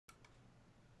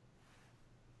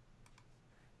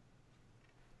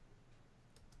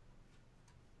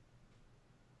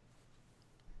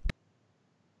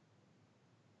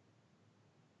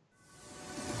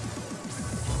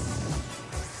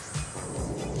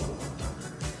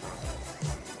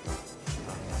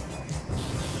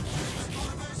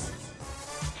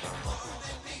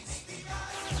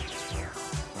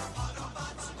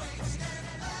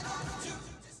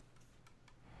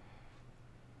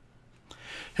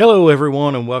Hello,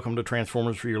 everyone, and welcome to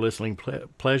Transformers for Your Listening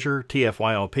Pleasure,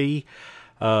 TFYLP.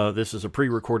 This is a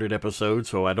pre-recorded episode,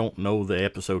 so I don't know the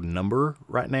episode number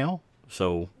right now.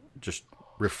 So just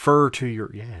refer to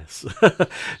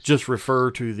just refer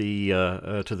to the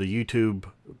YouTube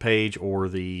page or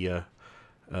the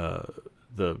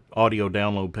audio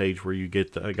download page where you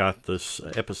got this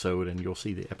episode, and you'll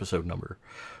see the episode number.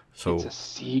 So it's a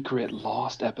secret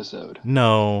lost episode.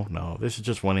 No, this is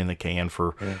just one in the can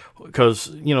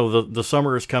because the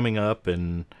summer is coming up,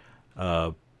 and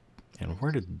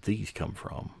where did these come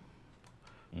from?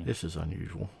 This is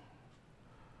unusual.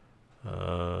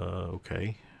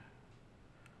 Okay,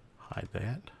 hide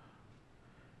that.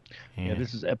 And yeah,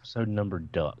 this is episode number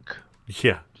duck.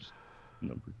 Yeah, just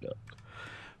number duck.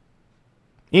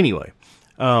 Anyway,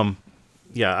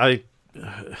 yeah,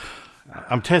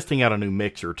 I'm testing out a new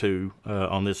mixer too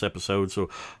on this episode, so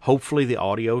hopefully the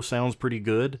audio sounds pretty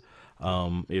good.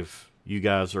 If you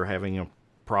guys are having a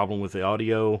problem with the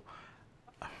audio,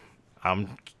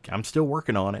 I'm still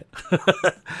working on it.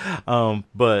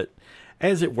 But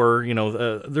as it were,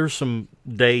 there's some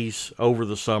days over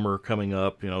the summer coming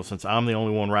up. Since I'm the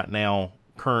only one right now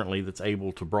currently that's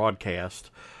able to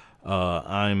broadcast,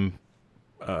 I'm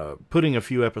putting a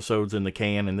few episodes in the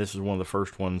can, and this is one of the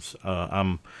first ones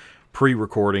I'm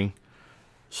pre-recording,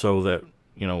 so that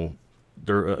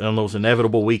there on those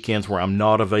inevitable weekends where I'm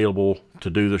not available to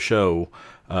do the show,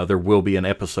 there will be an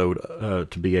episode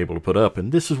to be able to put up,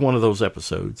 and this is one of those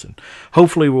episodes, and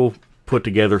hopefully we'll put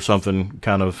together something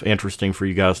kind of interesting for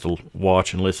you guys to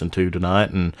watch and listen to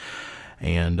tonight,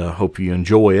 and hope you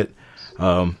enjoy it.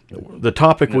 The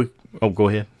topic go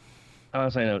ahead. I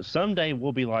was saying, someday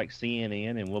we'll be like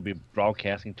CNN, and we'll be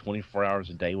broadcasting 24 hours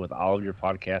a day with all of your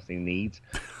podcasting needs.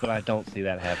 But I don't see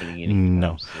that happening anytime.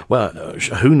 No. Well,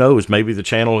 who knows? Maybe the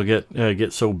channel will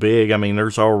get so big. I mean,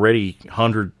 there's already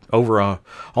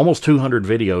almost 200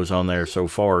 videos on there so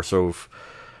far. So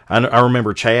I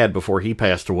remember Chad, before he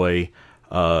passed away,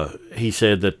 he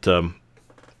said that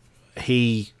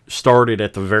he started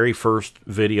at the very first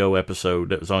video episode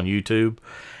that was on YouTube.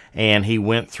 And he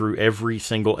went through every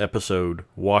single episode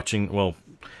watching. Well,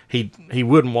 he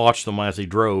wouldn't watch them as he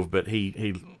drove, but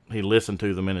he listened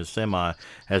to them in his semi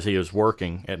as he was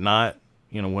working at night,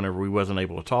 whenever he wasn't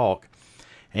able to talk.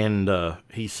 And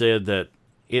he said that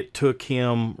it took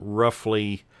him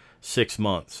roughly 6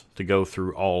 months to go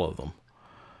through all of them.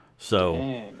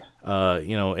 So,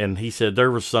 and he said there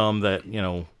was some that,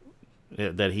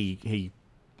 that he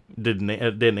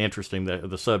didn't interest him,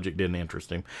 the subject didn't interest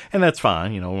him, and that's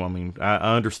fine. I mean,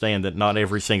 I understand that not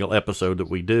every single episode that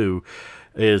we do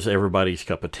is everybody's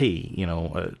cup of tea.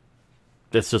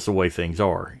 That's just the way things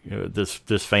are. This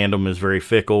fandom is very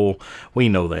fickle. We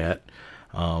know that.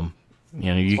 That's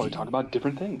why we talk about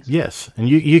different things. Yes, and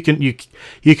you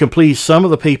can please some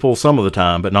of the people some of the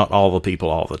time, but not all the people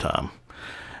all the time,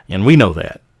 and we know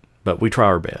that, but we try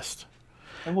our best.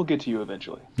 And we'll get to you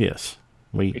eventually. Yes.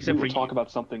 We will talk about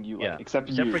something you like, except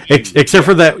for you.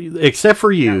 Except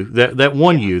for you, that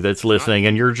one you that's listening,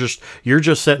 and you're just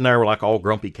sitting there like all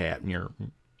grumpy cat, and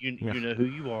you know who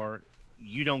you are.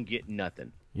 You don't get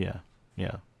nothing. Yeah.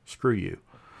 Screw you.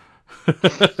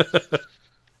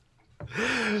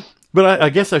 But I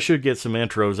guess I should get some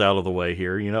intros out of the way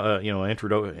here.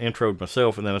 Introed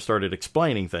myself, and then I started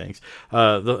explaining things.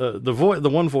 The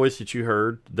one voice that you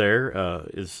heard there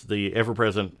is the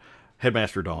ever-present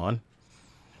Headmaster Don.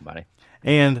 Buddy.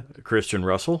 And Christian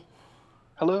Russell.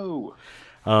 Hello.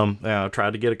 I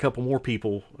tried to get a couple more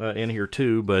people in here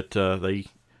too, but they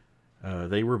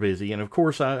were busy, and of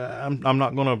course I'm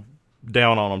not going to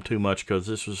down on them too much, because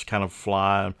this was kind of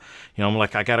fly. I'm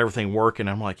like, I got everything working.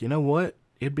 I'm like, you know what?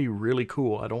 It'd be really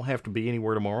cool. I don't have to be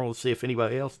anywhere tomorrow. Let's see if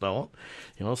anybody else don't.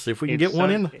 See if we can get one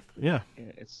in. Yeah.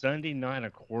 It's Sunday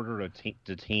night, 9:45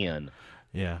 to 10.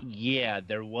 Yeah. Yeah,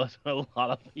 there wasn't a lot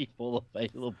of people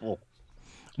available.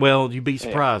 Well, you'd be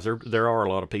surprised. There are a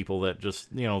lot of people that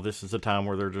just, this is a time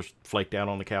where they're just flaked out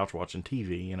on the couch watching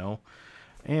TV,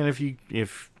 And if you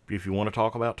want to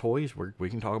talk about toys, we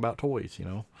can talk about toys,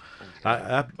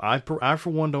 Okay. I for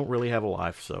one don't really have a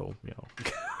life, so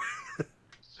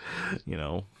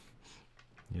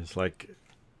it's like,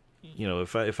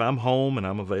 if I'm home and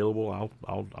I'm available,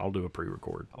 I'll do a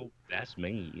pre-record. Oh, that's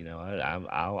me.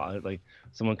 I like,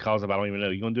 someone calls up, I don't even know.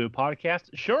 You gonna do a podcast?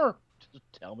 Sure. Just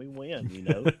tell me when.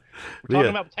 We're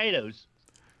talking about potatoes.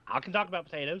 I can talk about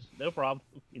potatoes, no problem.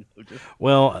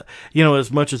 Well,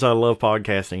 as much as I love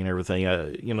podcasting and everything,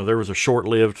 there was a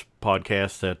short-lived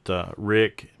podcast that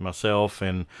Rick, myself,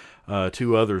 and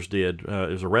 2 others did. It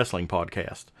was a wrestling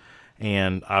podcast,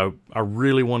 and I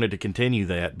really wanted to continue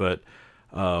that, but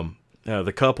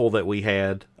the couple that we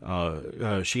had,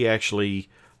 she actually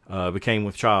became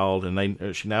with child,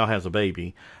 and she now has a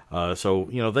baby. So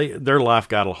their life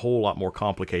got a whole lot more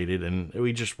complicated, and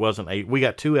we just wasn't we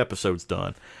got 2 episodes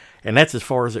done, and that's as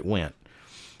far as it went.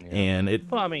 Yeah. And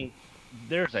well, I mean,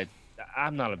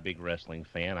 I'm not a big wrestling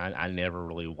fan. I never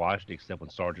really watched except when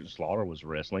Sergeant Slaughter was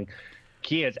wrestling.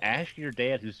 Kids, ask your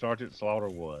dad who Sergeant Slaughter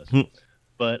was.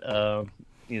 But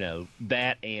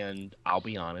that, and I'll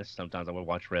be honest, sometimes I would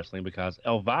watch wrestling because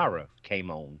Elvira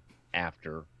came on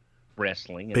after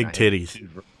wrestling. And big titties.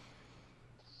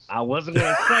 I wasn't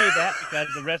going to say that because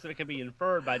the rest of it can be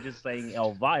inferred by just saying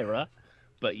Elvira.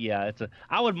 But yeah,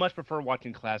 I would much prefer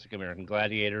watching classic American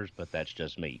Gladiators, but that's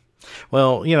just me.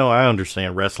 Well, I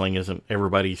understand wrestling isn't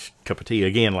everybody's cup of tea.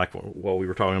 Again, like what we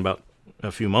were talking about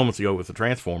a few moments ago with the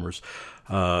Transformers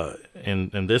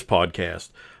and this podcast.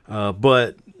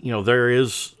 But, there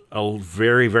is a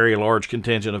very, very large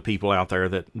contingent of people out there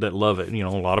that love it. A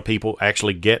lot of people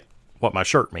actually get what my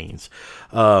shirt means.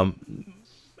 And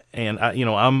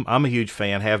I'm a huge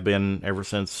fan, have been ever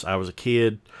since I was a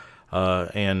kid.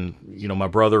 And my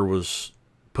brother was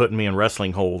putting me in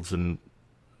wrestling holds and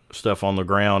stuff on the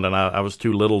ground, and I was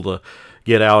too little to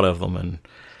get out of them. And,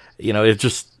 it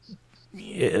just,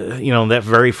 that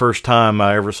very first time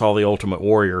I ever saw the Ultimate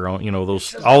Warrior on,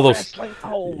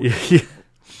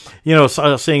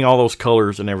 seeing all those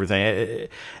colors and everything,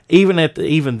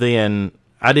 even then,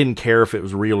 I didn't care if it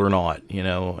was real or not,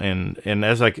 and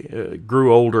as I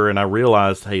grew older and I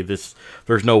realized, hey, there's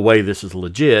no way this is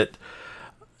legit,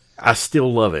 I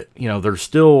still love it. There's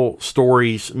still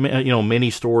stories,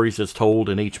 many stories that's told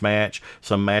in each match.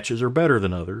 Some matches are better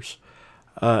than others,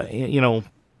 but,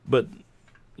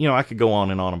 I could go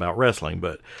on and on about wrestling,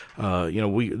 but,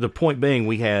 the point being,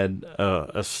 we had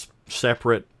a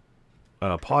separate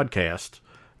podcast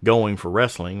going for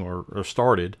wrestling or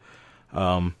started,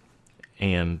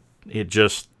 and it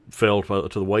just fell to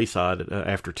the wayside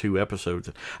after 2 episodes.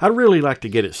 I'd really like to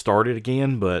get it started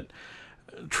again, but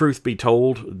truth be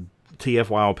told,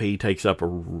 TFYLP takes up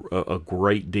a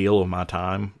great deal of my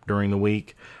time during the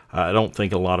week. I don't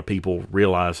think a lot of people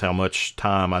realize how much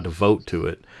time I devote to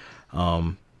it.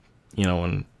 And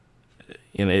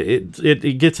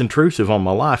it gets intrusive on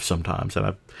my life sometimes,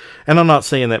 and I'm not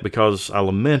saying that because I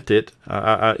lament it.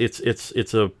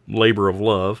 It's a labor of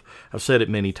love. I've said it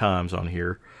many times on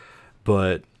here,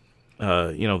 but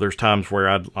there's times where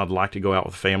I'd like to go out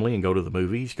with family and go to the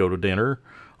movies, go to dinner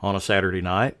on a Saturday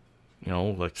night,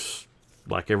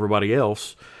 like everybody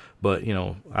else, but,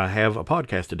 I have a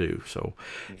podcast to do. So,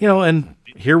 and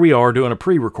here we are doing a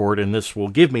pre-record, and this will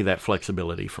give me that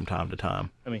flexibility from time to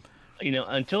time. I mean,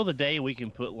 until the day we can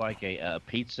put like a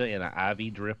pizza in an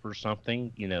IV drip or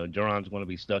something, Duron's going to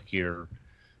be stuck here,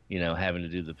 having to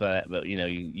do but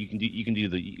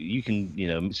you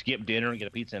can skip dinner and get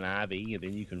a pizza and IV, and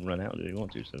then you can run out if you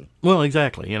want to. So well,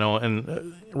 exactly,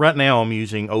 and right now I'm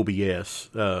using OBS,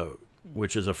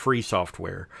 which is a free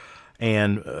software,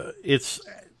 and it's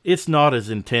not as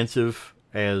intensive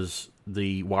as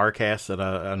the Wirecast that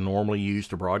I normally use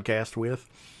to broadcast with,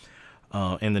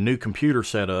 and the new computer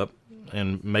setup.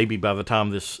 And maybe by the time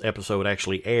this episode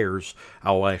actually airs,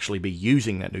 I'll actually be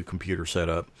using that new computer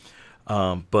setup.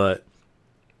 But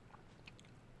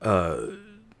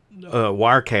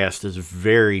Wirecast is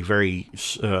very, very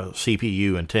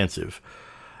CPU intensive,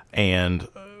 and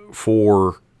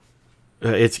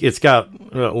it's got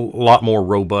a lot more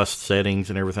robust settings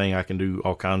and everything. I can do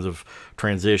all kinds of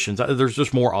transitions. There's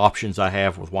just more options I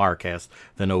have with Wirecast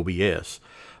than OBS.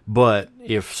 But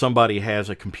if somebody has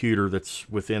a computer that's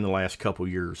within the last couple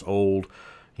years old,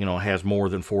 has more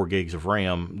than 4 gigs of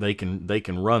RAM, they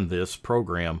can run this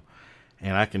program,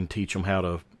 and I can teach them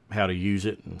how to use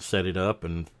it and set it up,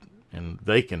 and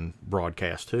they can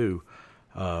broadcast too.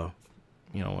 And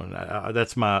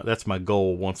that's my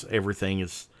goal. Once everything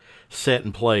is set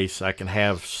in place, I can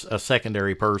have a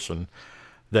secondary person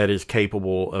that is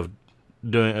capable of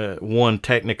doing one,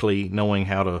 technically knowing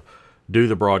how to do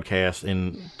the broadcast,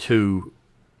 and 2,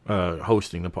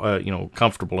 hosting the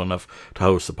comfortable enough to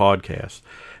host the podcast.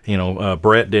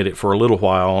 Brett did it for a little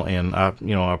while, and I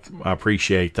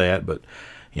appreciate that, but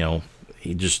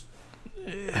he just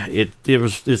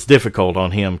it's difficult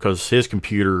on him because his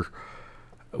computer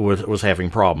was having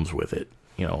problems with it.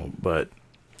 But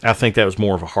I think that was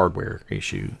more of a hardware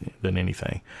issue than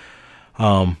anything.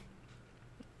 But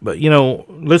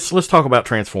let's talk about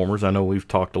Transformers. I know we've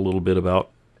talked a little bit about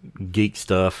geek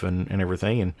stuff and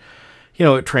everything, and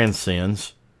it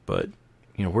transcends, but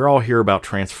we're all here about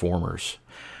Transformers.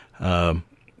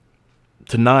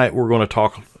 Tonight we're going to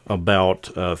talk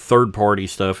about third-party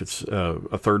stuff. It's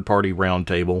a third-party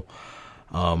roundtable.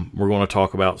 We're going to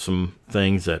talk about some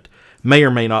things that may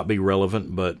or may not be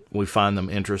relevant, but we find them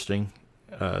interesting.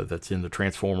 That's in the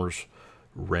Transformers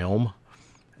realm.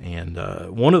 And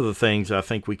one of the things I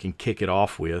think we can kick it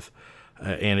off with,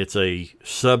 and it's a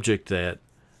subject that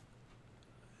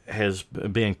has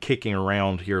been kicking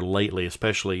around here lately,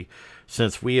 especially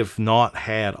since we have not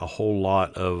had a whole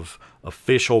lot of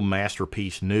official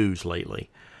Masterpiece news lately.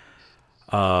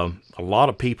 A lot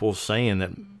of people saying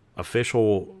that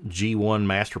official G1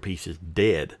 Masterpiece is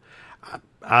dead.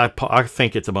 I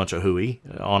think it's a bunch of hooey,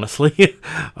 honestly,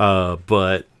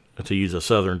 but to use a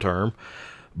Southern term.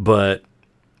 But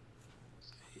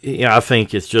yeah, I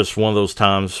think it's just one of those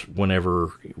times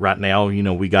whenever right now,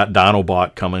 we got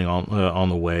Dinobot coming on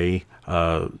the way.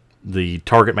 The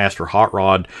Target Master Hot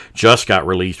Rod just got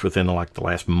released within the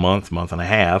last month and a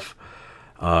half.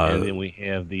 And then we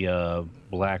have the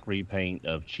black repaint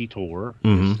of Cheetor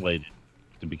slated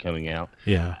to be coming out.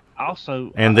 Yeah.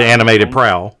 Also, and the animated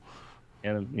Prowl.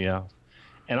 And yeah,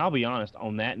 and I'll be honest,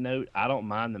 on that note, I don't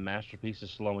mind the Masterpieces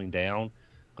slowing down,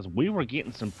 because we were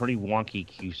getting some pretty wonky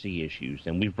QC issues,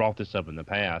 and we've brought this up in the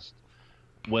past.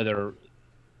 Whether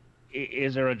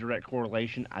is there a direct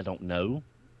correlation, I don't know,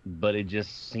 but it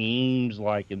just seems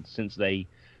like since they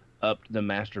upped the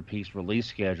Masterpiece release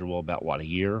schedule about a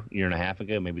year and a half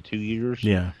ago, maybe 2 years.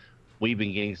 Yeah, we've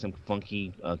been getting some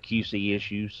funky QC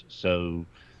issues. So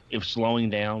if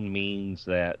slowing down means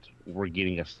that we're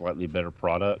getting a slightly better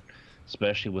product,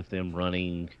 especially with them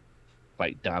running,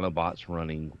 like Dinobot's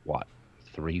running,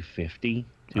 350?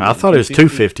 I thought it was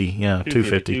 250. Yeah,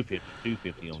 250.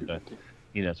 250 on that.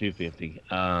 250.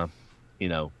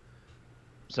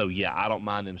 So yeah, I don't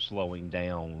mind them slowing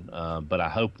down, but I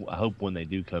hope when they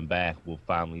do come back, we'll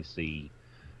finally see.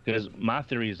 Because my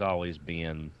theory has always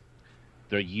been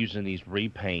they're using these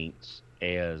repaints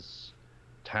as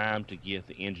time to get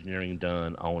the engineering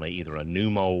done on either a new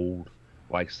mold,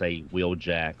 like say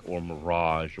Wheeljack or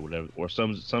Mirage or whatever, or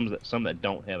some that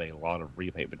don't have a lot of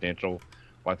repaint potential,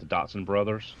 like the Dotson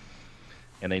brothers,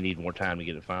 and they need more time to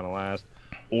get it finalized,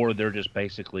 or they're just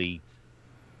basically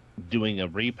doing a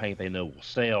repaint they know will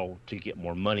sell to get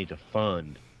more money to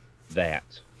fund that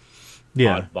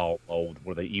oddball mold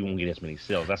where you won't get as many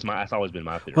sales. That's always been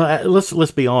my theory. Well,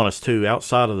 let's be honest too.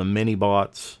 Outside of the mini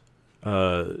bots,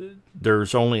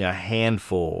 there's only a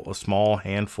small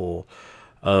handful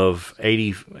of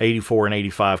 84 and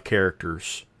 85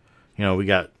 characters. We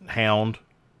got Hound,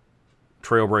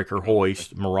 Trailbreaker,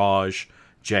 Hoist, Mirage,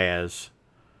 Jazz,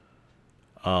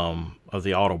 of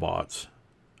the Autobots.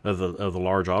 Of the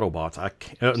large Autobots,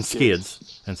 and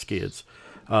Skids.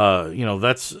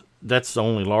 That's the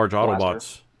only large Autobots.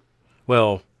 Blaster.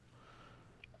 Well,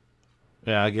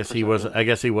 yeah, I guess he was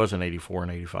an 84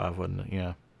 and 85, wasn't it?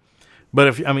 Yeah, but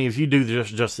if you do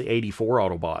just the 84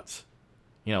 Autobots,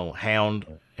 Hound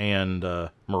and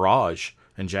Mirage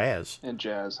and Jazz.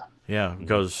 Yeah,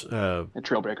 because and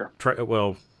Trailbreaker.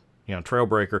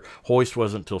 Trailbreaker. Hoist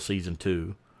wasn't until season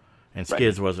 2. And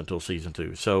Skids wasn't until season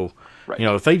 2. So, right.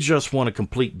 If they just want to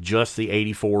complete just the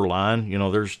 84 line,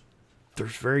 there's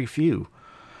very few.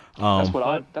 That's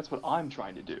what I'm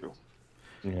trying to do.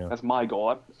 Yeah. That's my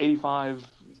goal. 85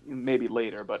 maybe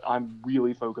later, but I'm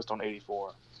really focused on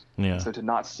 84. Yeah. So to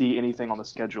not see anything on the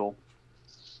schedule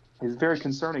is very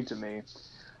concerning to me.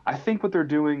 I think what they're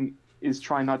doing is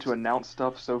trying not to announce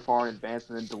stuff so far in advance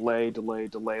and then delay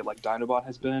like Dinobot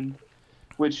has been.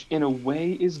 Which, in a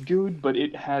way, is good, but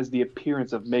it has the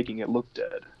appearance of making it look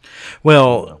dead.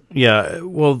 Well, yeah.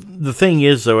 Well, the thing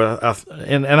is, though,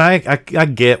 I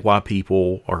get why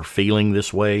people are feeling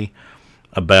this way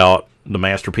about the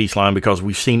Masterpiece line, because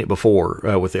we've seen it before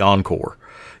with the Encore.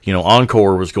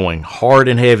 Encore was going hard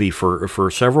and heavy for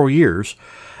several years,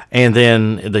 and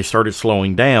then they started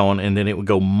slowing down, and then it would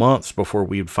go months before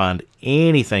we would find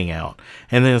anything out.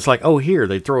 And then it's like, oh, here,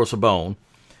 they throw us a bone.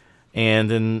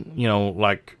 And then,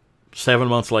 7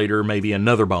 months later, maybe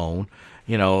another bone,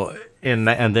 and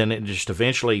then it just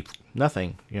eventually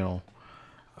nothing,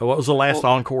 What was the last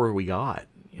Encore we got,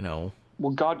 Well,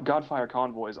 Godfire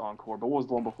Convoy's Encore, but what was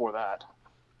the one before that?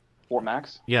 4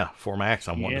 Max? Yeah, 4 Max,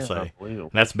 I'm wanting to say. And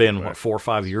that's been, 4 or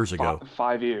 5 years ago?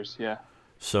 5 years, yeah.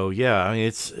 So, yeah,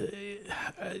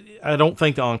 I don't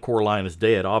think the Encore line is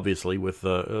dead, obviously, with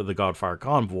the Godfire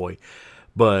Convoy,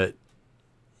 but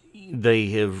they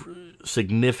have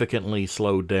significantly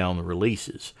slowed down the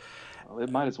releases. Well, it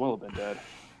might as well have been dead.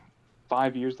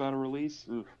 5 years without a release?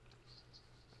 Oof.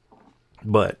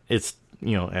 But it's,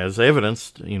 as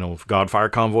evidenced,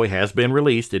 Godfire Convoy has been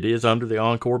released. It is under the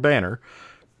Encore banner.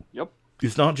 Yep.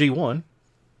 It's not G1,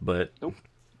 but... Nope.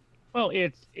 Well,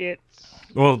 it's...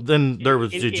 Well, then there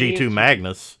was the G2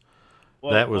 Magnus.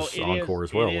 Well, that was Encore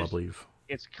as well, I believe.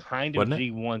 it's kind of Wasn't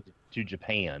it? G1 to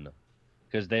Japan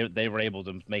because they were able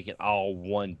to make it all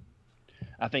one.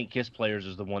 I think Kiss Players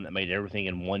is the one that made everything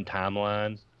in one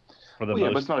timeline for the Well, yeah,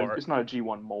 but most part. it's not a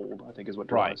G1 mold, I think is what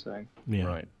Duran Right. is saying. Yeah.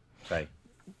 Right. Okay.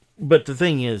 But the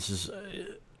thing is,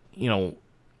 you know,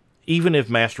 even if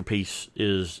Masterpiece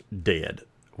is dead,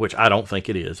 which I don't think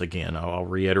it is, again, I'll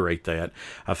reiterate that.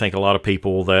 I think a lot of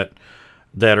people that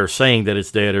are saying that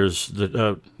it's dead is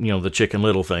the you know, the Chicken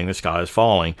Little thing, the sky is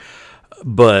falling.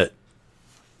 But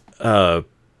I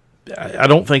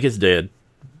don't think it's dead.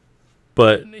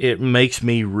 But it makes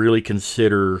me really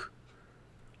consider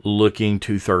looking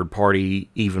to third party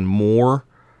even more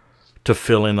to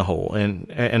fill in the hole.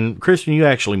 And Kristen, you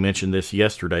actually mentioned this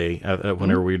yesterday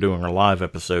whenever we were doing our live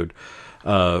episode.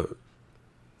 Go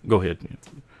ahead.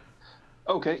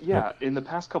 Okay, yeah. In the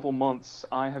past couple months,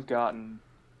 I have gotten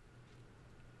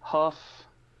Huff,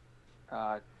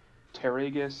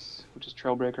 Terragus, which is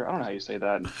Trailbreaker. I don't know how you say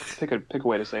that. Pick a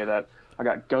way to say that. I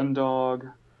got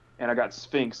Gundog, and I got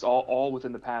Sphinx, all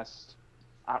within the past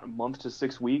month to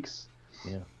 6 weeks.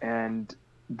 Yeah. And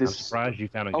I'm surprised you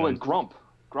found a Oh, gun. and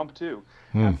Grump too.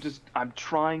 I'm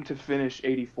trying to finish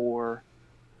 84.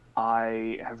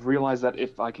 I have realized that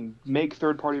if I can make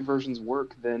third-party versions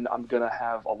work, then I'm gonna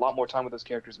have a lot more time with those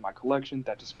characters in my collection.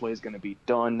 That display is gonna be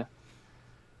done.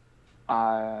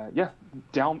 Yeah,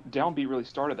 Downbeat really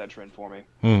started that trend for me.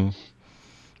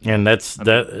 And that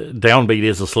Downbeat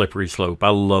is a slippery slope. I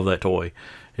love that toy.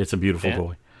 It's a beautiful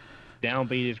toy.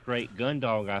 Downbeat is great.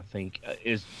 Gundog, I think,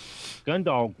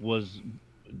 Gundog was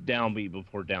Downbeat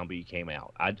before Downbeat came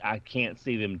out. I can't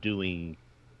see them doing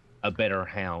a better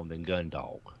hound than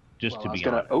Gundog. Just to be honest.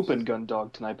 I was going to open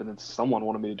Gundog tonight, but then someone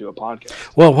wanted me to do a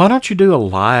podcast. Well, why don't you do a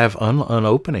live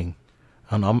unopening,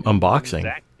 unboxing?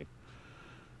 Exactly.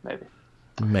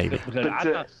 Maybe.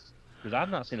 Because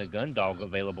I've not seen a Gundog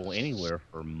available anywhere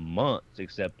for months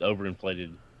except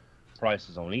overinflated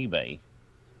prices on eBay.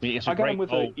 I got him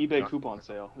with an eBay coupon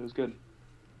sale. It was good.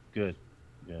 Good.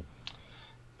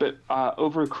 But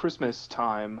over Christmas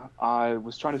time, I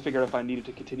was trying to figure out if I needed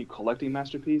to continue collecting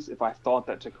Masterpiece, if I thought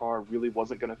that Takar really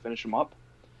wasn't going to finish him up.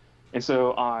 And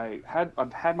so I've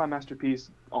had my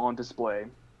Masterpiece on display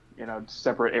in a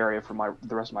separate area from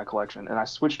the rest of my collection, and I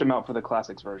switched them out for the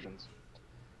Classics versions.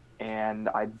 And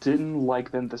I didn't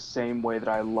like them the same way that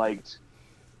I liked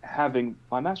having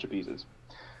my Masterpieces.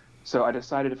 So I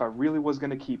decided if I really was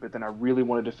going to keep it, then I really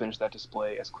wanted to finish that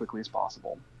display as quickly as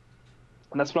possible.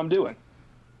 And that's what I'm doing.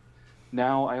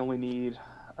 Now I only need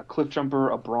a Cliff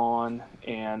Jumper, a Brawn,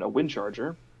 and a Wind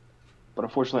Charger. But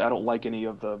unfortunately, I don't like any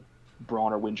of the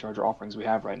Brawn or Wind Charger offerings we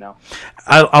have right now.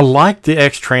 I like the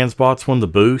X Transbots one, the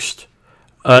boost.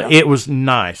 It was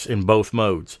nice in both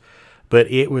modes. But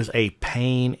it was a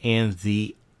pain in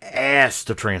the ass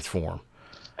to transform.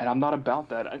 And I'm not about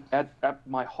that. At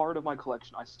my heart of my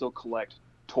collection, I still collect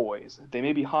toys. They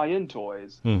may be high-end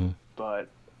toys, but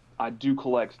I do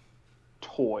collect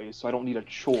toys, so I don't need a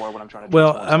chore when I'm trying to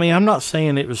Well, I mean, I'm not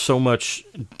saying it was so much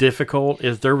difficult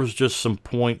as there was just some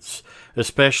points,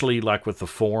 especially like with the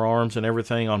forearms and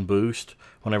everything on boost,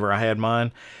 whenever I had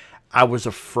mine, I was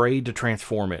afraid to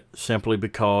transform it simply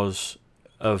because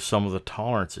of some of the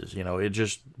tolerances. You know, it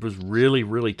just was really,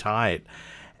 really tight.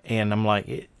 And I'm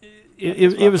like,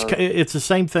 it's the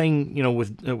same thing, you know,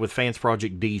 with Fans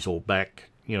Project Diesel back,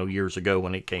 you know, years ago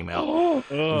when it came out.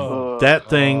 That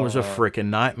thing was a freaking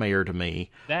nightmare to me.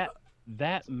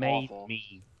 That made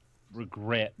me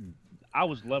regret. I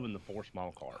was loving the 4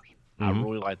 small cars. I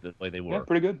really liked the way they were. Yeah,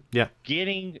 pretty good. Yeah.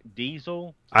 Getting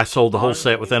Diesel. I sold the whole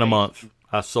set within a month.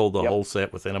 I sold the whole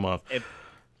set within a month.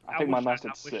 I think mine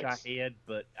lasted 6. I wish I had,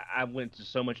 but I went to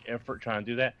so much effort trying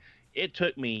to do that. It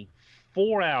took me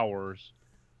 4 hours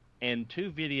and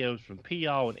 2 videos from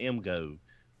P.O. and MGO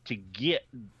to get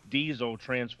Diesel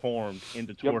transformed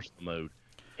into torso mode.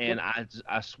 And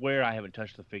I swear I haven't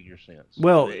touched the figure since.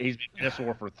 Well, he's been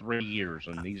Dinosaur for 3 years,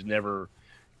 and he's never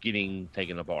getting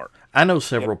taken apart. I know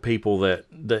several people that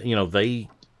you know, they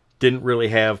didn't really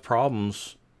have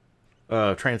problems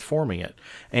transforming it.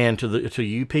 And to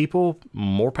you people,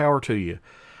 more power to you.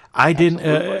 I didn't.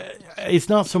 It's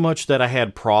not so much that I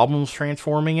had problems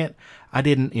transforming it. I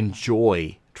didn't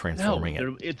enjoy transforming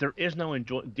it. There is no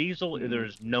enjoy Diesel.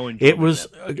 There's no enjoyment. It was.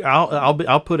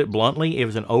 I'll put it bluntly. It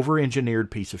was an over-engineered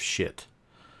piece of shit.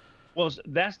 Well,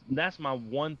 that's my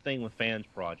one thing with Fans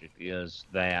Project is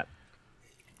that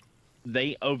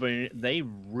they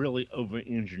really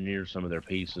over-engineered some of their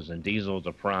pieces, and Diesel is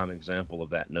a prime example of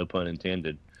that. No pun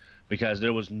intended, because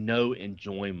there was no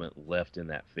enjoyment left in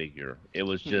that figure. It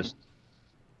was just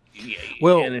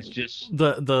and it's just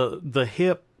the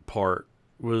hip part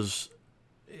was.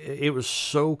 it was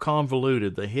so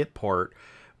convoluted. The hit part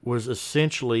was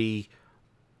essentially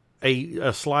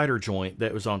a slider joint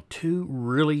that was on two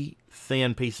really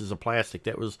thin pieces of plastic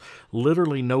that was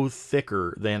literally no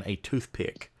thicker than a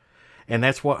toothpick. And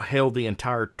that's what held the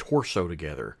entire torso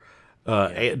together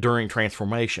during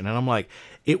transformation. And I'm like,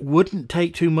 it wouldn't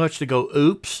take too much to go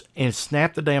oops and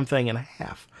snap the damn thing in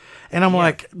half. And I'm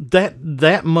like,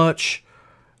 that much,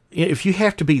 if you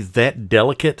have to be that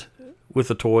delicate with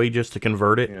a toy just to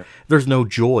convert it, there's no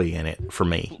joy in it for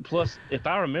me. Plus, if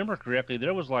I remember correctly,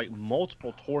 there was like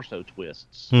multiple torso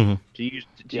twists to use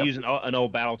an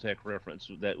old BattleTech reference,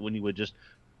 that when you would just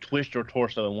twist your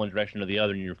torso in one direction or the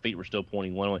other and your feet were still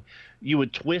pointing one way, you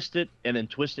would twist it and then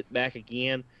twist it back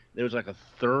again. There was like a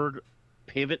third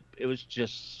pivot. It was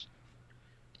just,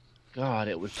 God,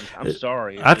 it was just, I'm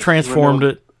sorry. I transformed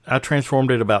it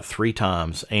about 3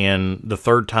 times, and the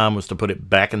third time was to put it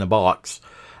back in the box.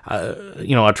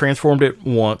 I transformed it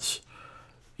once,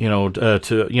 and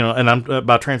I'm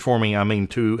by transforming I mean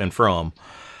to and from,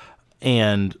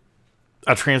 and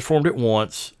I transformed it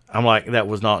once. I'm like, that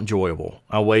was not enjoyable.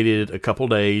 I waited a couple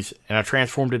days and I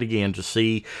transformed it again to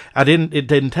see. It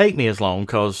didn't take me as long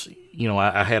because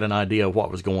I had an idea of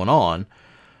what was going on,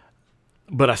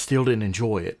 but I still didn't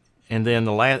enjoy it. And then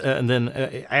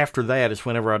after that is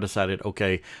whenever I decided,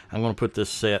 okay, I'm going to put this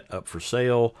set up for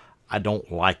sale. I don't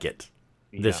like it.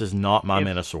 Yeah. This is not my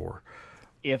Minosaur.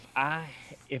 If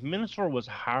Minosaur was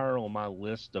higher on my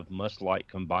list of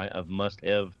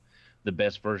must-have the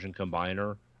best version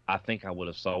combiner, I think I would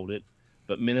have sold it.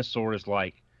 But Minosaur is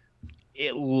like,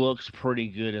 it looks pretty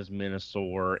good as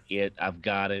Minosaur. I've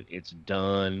got it. It's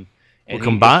done. And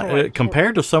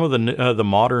compared to some of the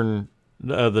modern,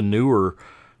 the newer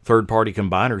third-party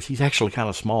combiners, he's actually kind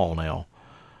of small now.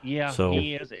 Yeah, so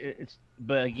he is.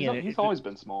 But again, he's always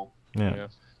been small. Yeah.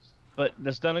 But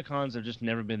the Stunticons have just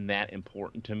never been that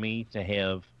important to me to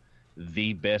have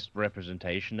the best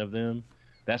representation of them.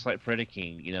 That's like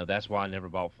Predaking. That's why I never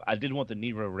bought. I did want the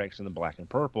Nero Rex in the black and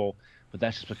purple, but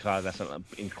that's just because that's an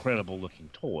incredible looking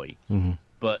toy. Mm-hmm.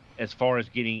 But as far as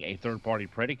getting a third-party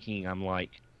Predaking, I'm like,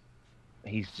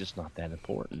 he's just not that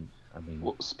important. I mean,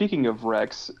 well, speaking of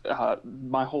Rex,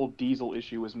 my whole Diesel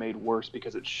issue was made worse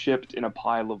because it shipped in a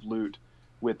pile of loot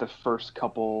with the first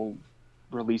couple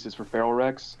releases for Feral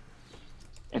Rex,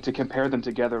 and to compare them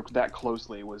together that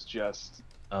closely was just.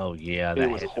 Oh yeah, it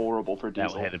was horrible for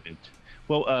Diesel. That had been.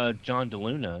 Well, John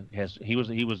DeLuna he was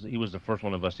the first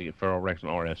one of us to get Feral Rex on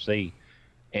RFC,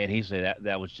 and he said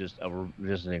that was just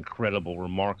an incredible,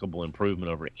 remarkable improvement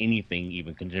over anything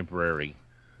even contemporary.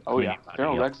 Oh yeah,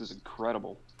 Feral Rex is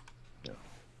incredible. Yeah.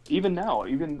 Even now,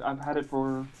 I've had it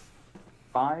for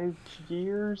 4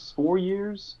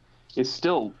 years. It's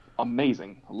still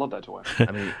amazing. I love that toy.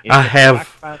 I mean, I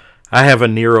have a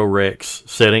Nero Rex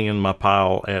sitting in my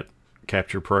pile at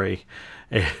Capture Prey,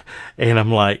 and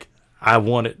I'm like, I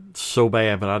want it so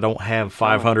bad, but I don't have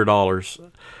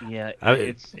 $500. Yeah,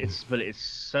 it's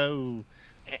so,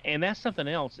 and that's something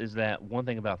else. Is that one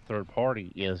thing about third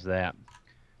party is that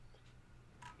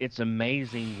it's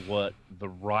amazing what the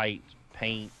right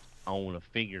paint on a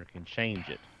figure can change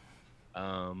it.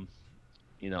 I've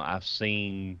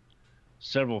seen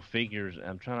several figures.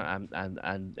 I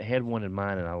had one in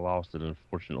mind and I lost it,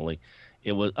 unfortunately.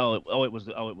 It was the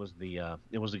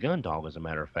Gundog, as a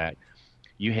matter of fact.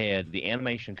 You had the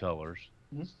animation colors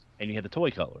and you had the toy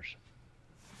colors.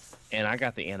 And I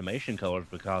got the animation colors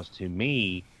because, to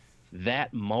me,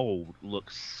 that mold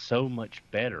looks so much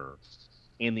better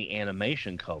in the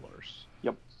animation colors.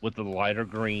 Yep. With the lighter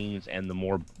greens and the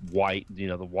more white,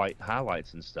 the white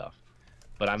highlights and stuff.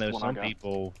 But I know some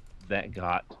people that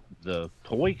got the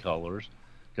toy colors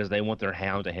because they want their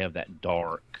hound to have that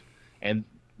dark and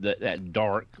that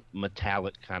dark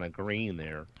metallic kind of green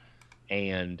there.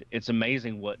 And it's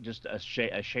amazing what just a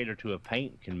shade or two of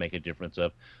paint can make a difference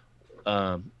of.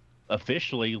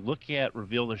 Officially, look at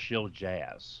Reveal the Shield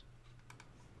Jazz,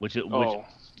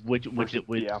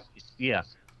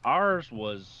 ours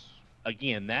was,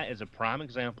 again, that is a prime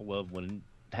example of when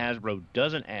Hasbro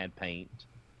doesn't add paint,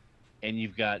 and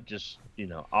you've got just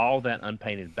all that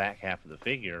unpainted back half of the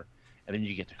figure, and then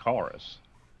you get to Chorus,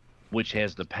 which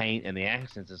has the paint and the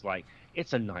accents. It's like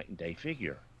it's a night and day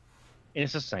figure. And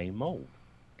it's the same mold.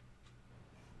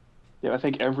 Yeah, I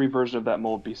think every version of that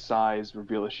mold besides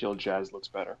Reveal the Shield Jazz looks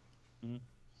better. Mm-hmm.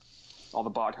 All the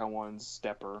Baka ones,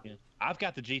 Stepper. Yeah. I've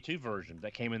got the G2 version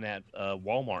that came in that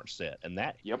Walmart set, and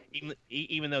that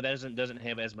even though that doesn't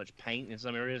have as much paint in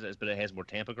some areas, but it has more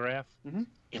tampograph,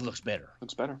 it looks better.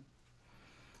 Looks better.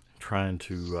 Trying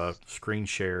to screen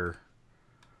share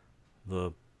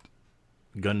the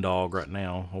Gundog right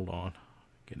now. Hold on,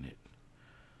 getting it.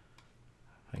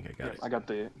 I think I got it. I got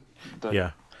the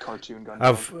Yeah. cartoon gun.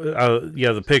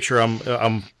 The picture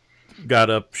I'm got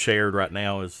up shared right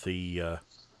now is the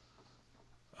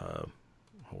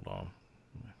hold on.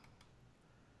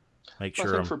 Make I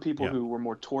sure think for people who were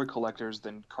more toy collectors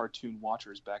than cartoon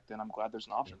watchers back then, I'm glad there's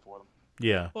an option for them.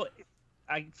 Yeah. Well,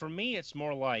 for me, it's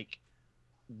more like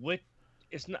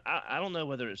it's not. I don't know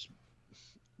whether it's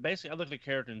basically. I look at the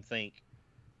character and think,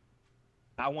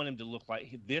 I want him to look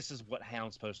like this is what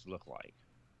Hound's supposed to look like.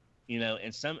 And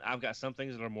I've got some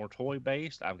things that are more toy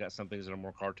based. I've got some things that are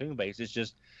more cartoon based.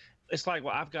 It's like,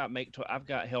 well, I've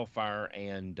got Hellfire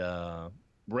and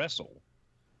Wrestle,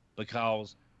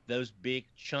 because those big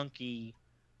chunky,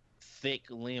 thick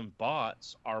limbed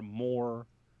bots are more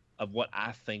of what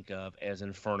I think of as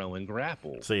Inferno and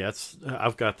Grapple. See,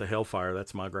 I've got the Hellfire.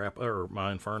 That's my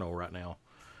my Inferno right now.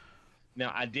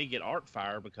 Now, I did get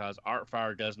Artfire because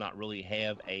Artfire does not really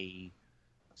have a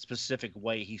specific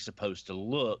way he's supposed to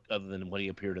look other than what he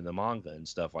appeared in the manga and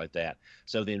stuff like that.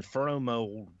 So the Inferno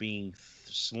mold being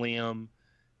slim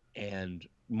and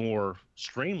more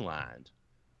streamlined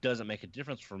doesn't make a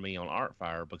difference for me on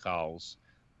Artfire, because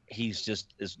he's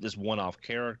just this one-off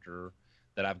character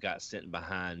that I've got sitting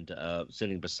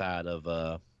beside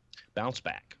of Bounce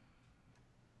Back,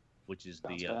 which is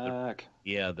the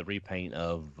repaint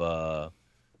of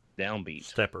Downbeat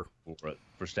Stepper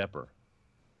for Stepper.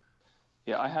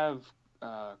 Yeah, I have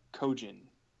Kojin,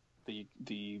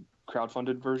 the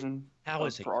crowdfunded version. How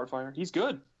is he? For Artfire? He's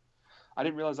good. I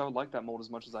didn't realize I would like that mold as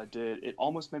much as I did. It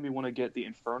almost made me want to get the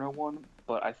Inferno one,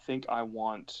 but I think I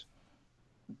want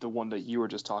the one that you were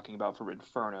just talking about for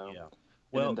Inferno. Yeah.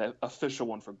 Well, and then the official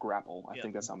one for Grapple. I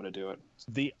think that's how I'm going to do it.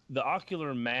 The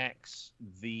Ocular Max,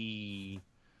 their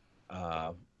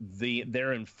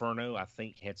Inferno, I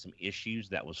think, had some issues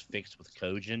that was fixed with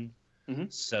Kojin. Mm-hmm.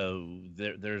 So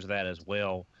there's that as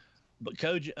well. But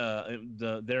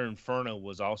Kojin, their Inferno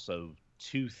was also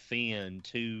too thin,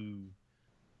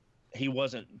 he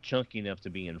wasn't chunky enough to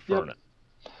be Inferno.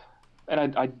 Yep.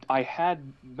 And I had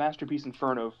Masterpiece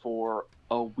Inferno for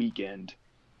a weekend.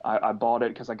 I bought it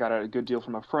because I got a good deal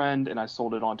from a friend, and I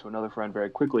sold it on to another friend very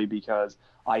quickly because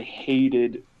I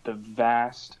hated the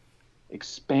vast,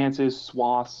 expansive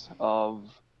swaths of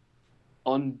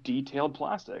undetailed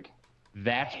plastic.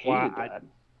 That's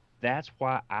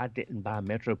why I didn't buy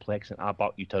Metroplex and I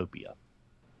bought Utopia.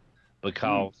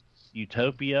 Because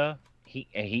Utopia,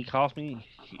 he cost me.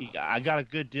 I got a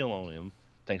good deal on him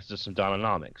thanks to some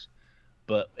Donanomics.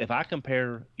 But if I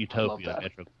compare Utopia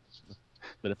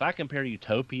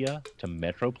to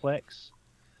Metroplex,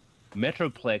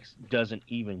 Metroplex doesn't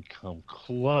even come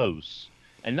close.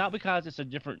 And not because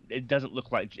it doesn't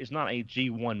look like, it's not a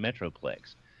G1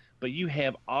 Metroplex. But you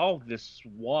have all this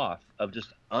swath of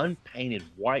just unpainted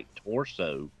white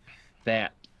torso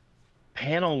that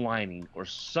panel lining or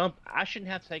I shouldn't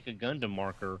have to take a Gundam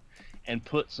marker and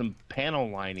put some panel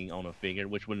lining on a figure,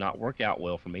 which would not work out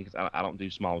well for me because I don't do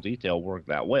small detail work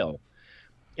that well.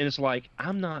 And it's like,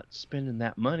 I'm not spending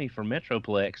that money for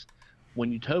Metroplex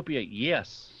when Utopia,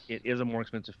 yes, it is a more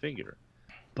expensive figure,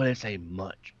 but it's a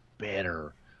much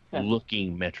better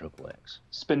looking Metroplex.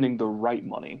 Spending the right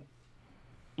money.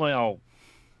 Well,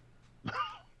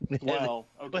 okay.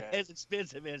 But as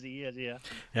expensive as he is, yeah.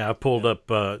 Yeah, I pulled up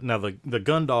now the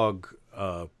Gundog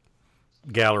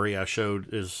gallery I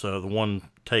showed is the one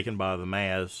taken by the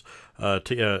Maz at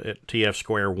TF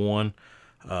Square 1,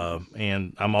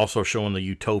 and I'm also showing the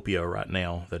Utopia right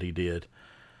now that he did.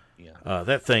 Yeah,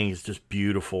 that thing is just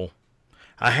beautiful.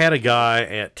 I had a guy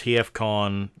at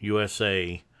TFCon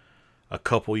USA a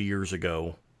couple years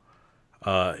ago.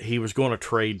 He was going to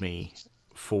trade me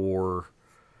for,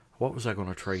 what was I going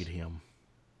to trade him?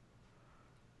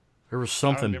 There was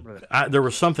something. There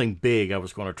was something big I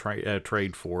was going to trade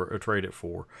it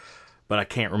for, but I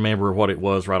can't remember what it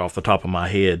was right off the top of my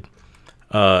head.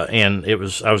 And I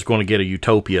was going to get a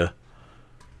Utopia,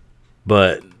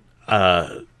 but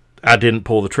I didn't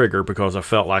pull the trigger because I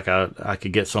felt like I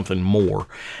could get something more,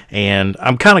 and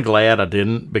I'm kind of glad I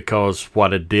didn't, because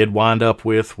what it did wind up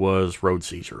with was Road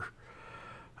Caesar.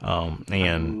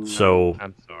 And so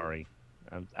I'm sorry.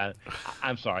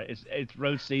 I'm sorry. It's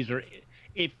Road Caesar.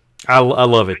 I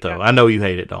love it though. I know you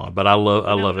hate it, Don, but I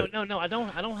love it. No, I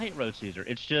don't hate Road Caesar.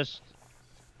 It's just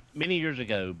many years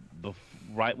ago,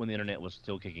 right when the internet was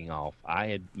still kicking off, I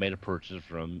had made a purchase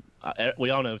from. We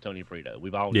all know Tony Prito.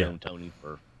 We've all known Tony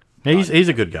for. Yeah, he's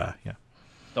a good guy. Yeah.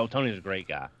 So Tony's a great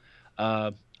guy.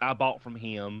 I bought from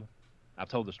him. I've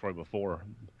told the story before.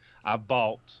 I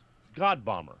bought God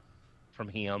Bomber from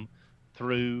him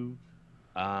through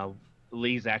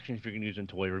Lee's Action Figure News and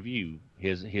Toy Review.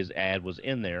 His ad was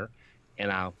in there,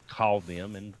 and I called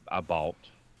them and I bought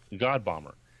God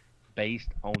Bomber. based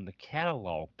on the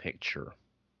catalog picture.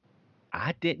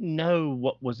 I didn't know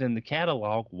what was in the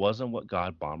catalog wasn't what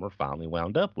God Bomber finally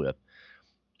wound up with.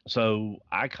 So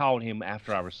I called him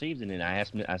after I received it, and I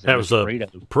asked him. I said, That was "Mr.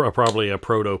 Burrito, probably a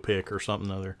proto pick or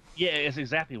something other. yeah, it's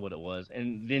exactly what it was."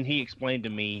 And then he explained to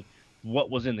me what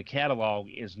was in the catalog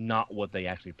is not what they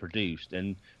actually produced,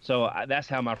 and so that's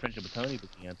how my friendship with Tony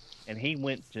began. And he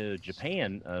went to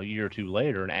Japan a year or two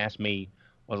later and asked me,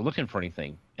 "Was I looking for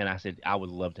anything?" And I said, "I would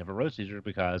love to have a road Caesar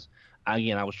because,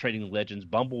 again, I was trading Legends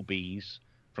Bumblebees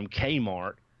from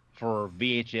Kmart for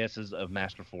VHSs of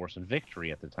Master Force and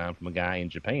Victory at the time from a guy in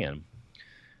Japan."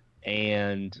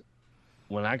 And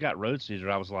when I got Road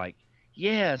Caesar, I was like,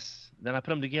 yes. Then I put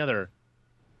them together.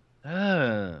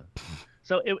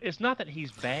 So it's not that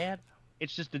he's bad.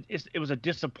 It's just it was a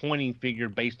disappointing figure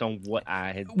based on what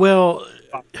I had Well,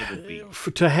 thought it would be.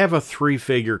 to have a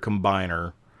 3-figure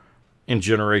combiner in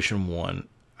Generation 1,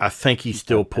 I think he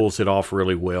still pulls it off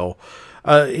really well.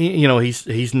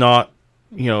 He's not,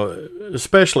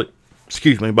 especially,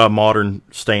 excuse me, by modern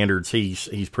standards,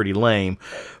 he's pretty lame.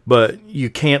 But you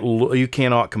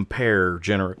cannot compare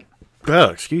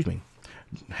excuse me,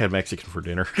 had Mexican for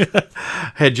dinner.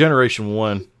 Had Generation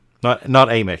 1,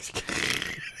 not a Mexican.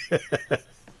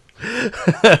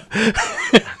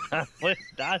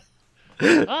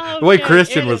 The way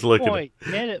Christian was looking.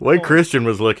 Christian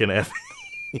was looking at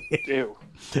me. Ew.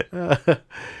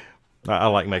 I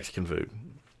like Mexican food.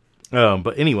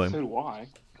 But anyway. So do I.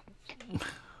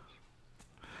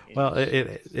 Well,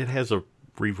 it has a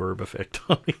reverb effect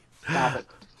on me. Stop it.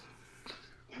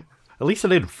 At least I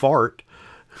didn't fart.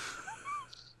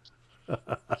 Keep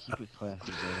it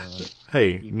classy, bro.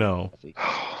 Hey, no.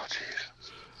 Oh,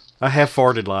 jeez. I have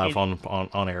farted live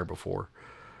on air before.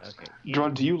 Okay.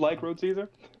 John, do you like Road Caesar?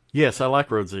 Yes, I like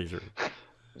Road Caesar.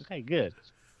 Okay, good.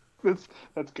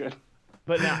 That's good.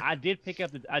 But now I did pick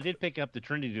up the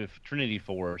Trinity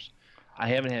Force. I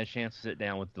haven't had a chance to sit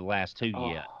down with the last two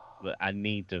yet, but I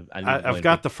need to. I've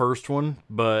got the first one,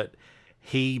 but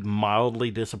he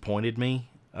mildly disappointed me.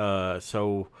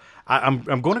 So I'm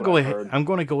going to go ahead. I'm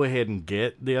going to go ahead and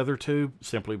get the other two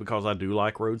simply because I do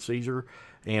like Road Caesar,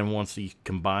 and once he's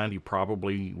combined, he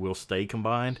probably will stay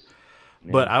combined.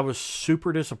 Yeah. But I was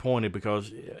super disappointed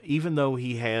because even though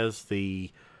he has the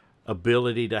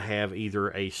ability to have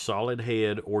either a solid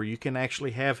head or you can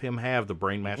actually have him have the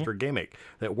Brainmaster gimmick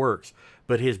that works,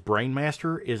 but his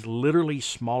Brainmaster is literally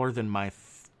smaller than my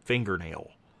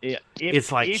fingernail. Yeah,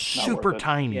 it's like super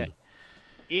tiny. Yeah.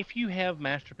 If you have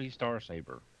Masterpiece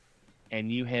Starsaber,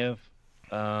 and you have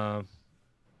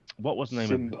what was the name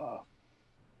Simba.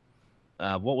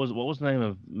 What was the name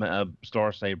of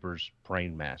Starsaber's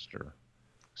Brainmaster?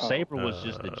 Saber was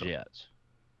just the Jets.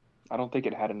 I don't think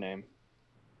it had a name.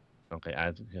 Okay.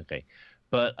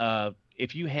 But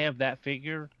if you have that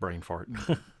figure, brain fart.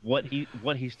 what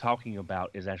he's talking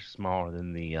about is actually smaller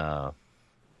than the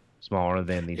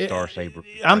Starsaber.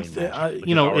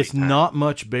 It's not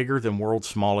much bigger than world's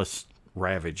smallest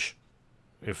Ravage,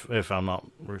 if I'm not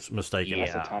mistaken. Yeah,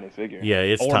 that's a tiny figure. Yeah,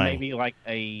 it's or tiny.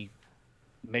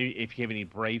 Maybe if you have any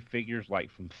Brave figures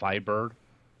like from Firebird.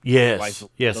 Yes,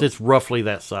 it's roughly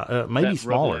that size. Maybe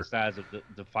smaller. The size of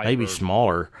the Firebird. Maybe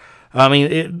smaller. I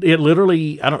mean, it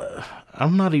literally.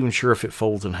 I'm not even sure if it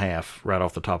folds in half right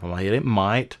off the top of my head. It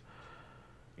might.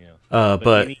 Yeah.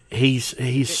 But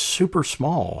he's super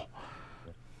small.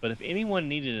 But if anyone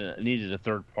needed a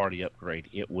third party upgrade,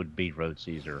 it would be Road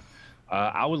Caesar.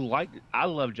 I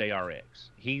love JRX.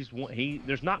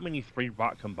 There's not many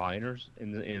 3-bot combiners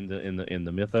in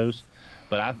the Mythos,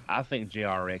 but I think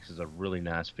JRX is a really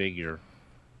nice figure.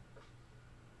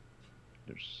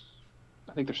 I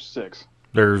think there's 6.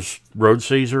 There's Road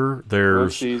Caesar.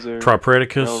 There's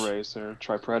Tripredicus, Hellraiser,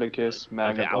 Tripredicus,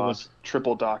 Magnaboss,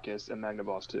 Triple Docus, and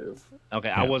Magnaboss 2. Okay,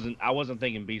 yeah. I wasn't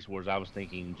thinking Beast Wars. I was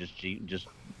thinking just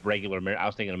regular. I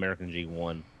was thinking American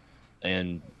G1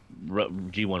 and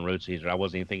G1 Road Caesar. I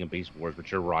wasn't even thinking Beast Wars, but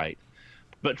you're right.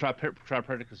 But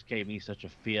Tripredicus gave me such a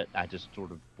fit. I just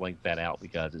sort of blanked that out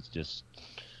because it's just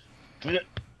fit.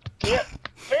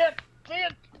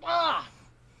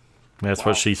 That's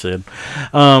what she said.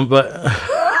 But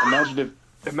imagine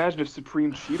if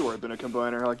Supreme Cheetor had been a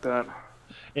combiner like that.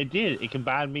 It did. It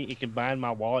combined me. It combined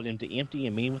my wallet into empty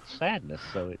and me with sadness.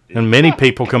 So and many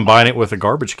people combine it with a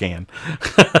garbage can.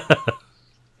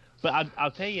 But I'll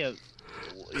tell you.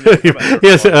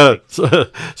 Yes,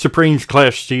 Supreme's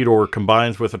Clash Cheetor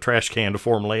combines with a trash can to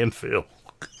form landfill.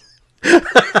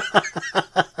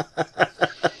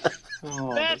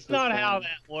 That's not how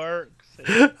that works.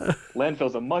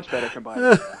 Landfill's a much better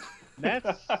combiner.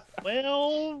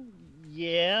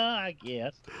 Yeah, I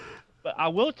guess. But I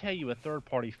will tell you a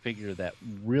third-party figure that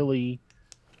really,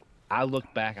 I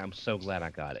look back, I'm so glad I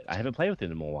got it. I haven't played with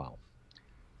it in a while.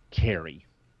 Carrie.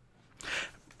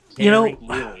 You know,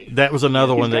 Really? that was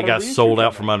another He's one that got a got reissue sold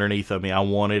out coming. from underneath of me.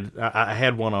 I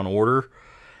had one on order,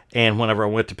 and whenever I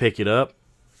went to pick it up,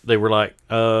 they were like,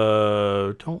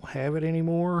 don't have it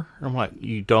anymore. I'm like,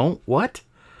 you don't? What?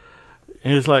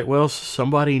 And it's like, well,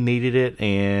 somebody needed it,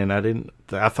 and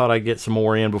I thought I'd get some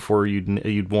more in before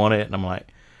you'd want it. And I'm like,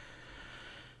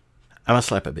 I'm gonna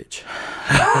slap a bitch.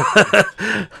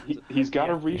 He's got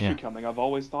a reissue Yeah. coming. I've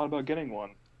always thought about getting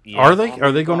one. Yeah. Are they? I'll Are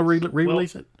make they it going to box.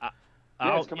 re-release it? Yeah,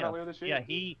 it's coming out later this year.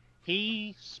 Yeah,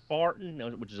 he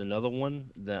Spartan, which is another one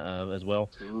as well.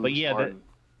 Ooh, But yeah, Spartan.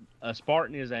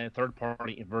 Spartan is a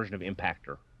third-party version of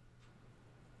Impactor.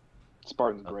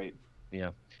 Spartan's great.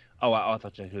 Yeah. Oh, I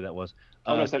thought you knew who that was.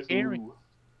 Oh no, that's Carrie. ooh.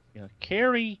 Yeah,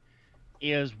 Carrie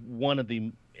is one of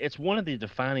the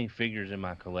defining figures in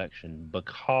my collection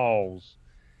because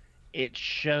it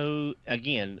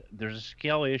again, there's a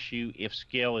scale issue if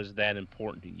scale is that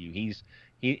important to you.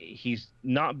 He's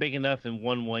not big enough in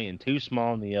one way and too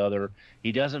small in the other.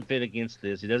 He doesn't fit against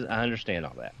this. I understand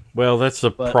all that. Well, that's the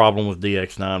But- problem with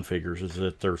DX9 figures is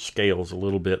that their scale's a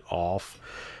little bit off.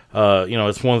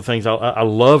 It's one of the things I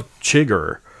love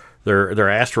Chigger, their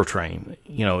Astro Train.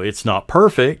 It's not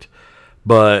perfect,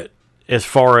 but as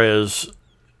far as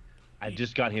I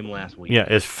just got him last week. yeah,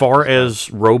 as far as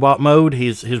robot mode,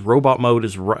 his robot mode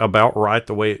is about right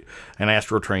the way an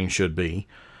Astro Train should be,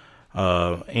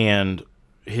 and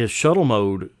his shuttle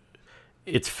mode,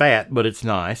 it's fat but it's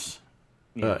nice,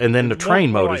 and then the It's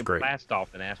train more mode like is great. Blast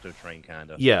off than Astro Train, kind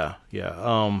of. Yeah.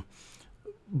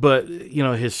 But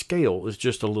his scale is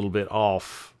just a little bit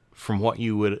off from what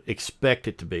you would expect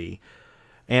it to be.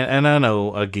 And I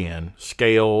know, again,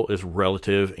 scale is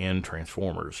relative in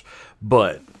Transformers.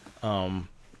 But, I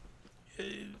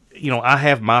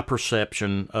have my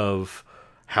perception of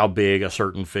how big a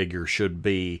certain figure should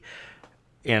be.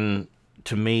 And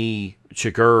to me,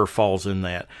 Chigurh falls in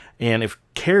that. And if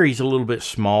Carrie's a little bit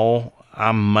small,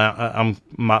 I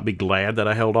might be glad that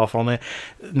I held off on that.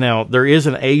 Now, there is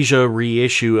an Asia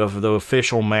reissue of the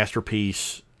official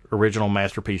original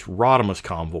Masterpiece Rodimus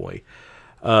Convoy.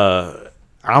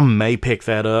 I may pick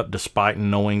that up despite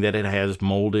knowing that it has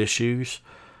mold issues.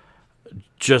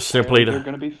 Just simply They're to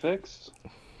going to be fixed.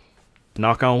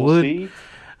 knock on We'll wood. see.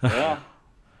 Yeah.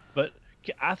 But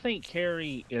I think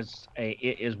Carrie is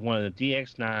one of the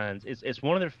DX9s. It's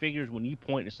one of their figures when you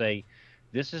point and say,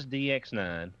 this is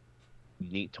DX9.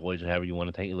 Unique toys, or however you want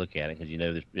to take a look at it,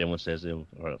 because everyone says it.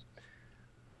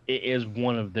 It is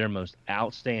one of their most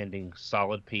outstanding,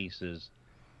 solid pieces,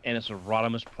 and it's a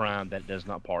Rodimus Prime that does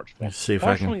not parts form. Let's see if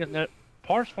I can.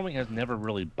 Parts forming has never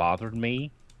really bothered me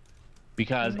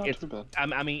because Not it's. too bad.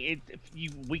 I mean,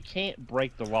 we can't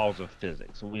break the laws of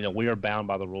physics. We are bound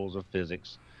by the rules of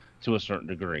physics to a certain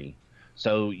degree.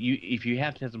 So if you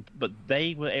have to, but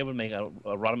they were able to make a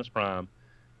Rodimus Prime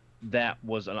that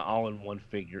was an all-in-one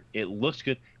figure. It looks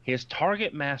good. His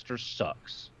Target Master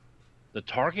sucks. The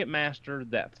Target Master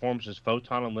that forms his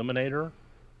Photon Eliminator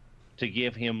to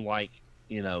give him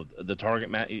the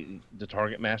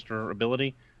Target Master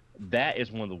ability, that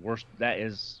is one of the worst. That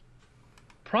is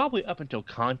probably up until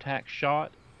Contact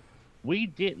Shot. We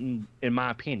didn't, in my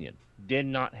opinion, did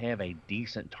not have a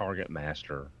decent Target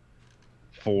Master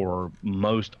for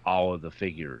most all of the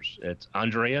figures. It's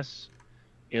Andreas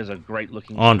is a great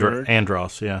looking Scourge.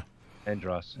 Andros, yeah.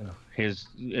 Andros. His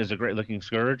is a great looking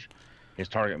Scourge. His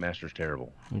Target Master is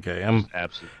terrible. Okay, I'm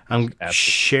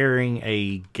sharing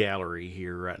a gallery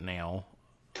here right now.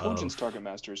 Trojan's Target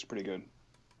Master is pretty good.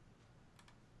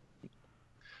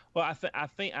 Well, I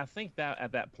think that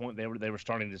at that point they were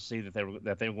starting to see that they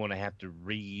were going to have to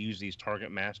reuse these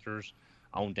Target Masters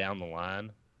on down the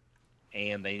line,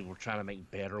 and they were trying to make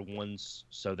better ones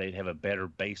so they'd have a better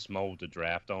base mold to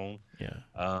draft on.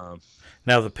 Yeah.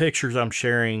 Now the pictures I'm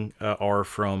sharing are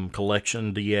from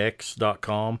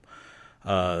collectiondx.com,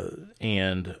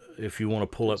 and if you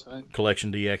want to pull up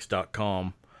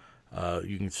collectiondx.com,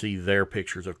 you can see their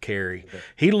pictures of Carrie.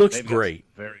 He looks great.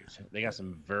 They got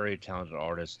some very talented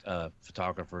artists,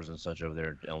 photographers and such over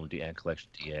there on Collection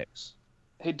DX.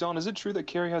 Hey Don, is it true that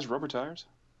Carrie has rubber tires?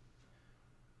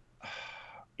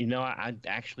 I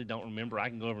actually don't remember. I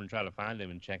can go over and try to find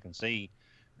him and check and see.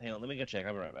 Hang on, let me go check.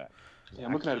 I'll be right back. Yeah,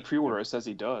 I'm looking at a pre-order. It says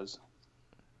he does.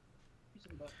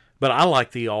 But I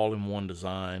like the all-in-one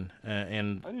design,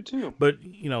 and I do too. But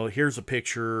here's a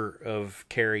picture of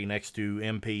Carrie next to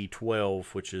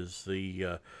MP12, which is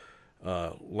the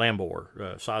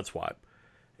Lambor Sideswipe,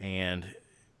 and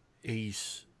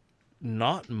he's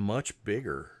not much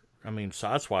bigger I mean,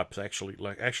 Sideswipe's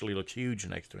actually looks huge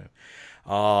next to him.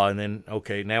 And then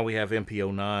okay, now we have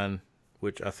MP09,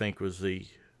 which I think was the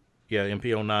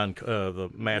MP09, the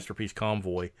Masterpiece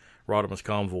Convoy, Rodimus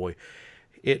Convoy.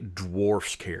 It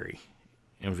dwarfs Carry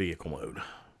in vehicle mode.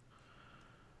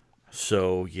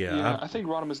 So Yeah, I think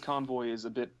Rodimus Convoy is a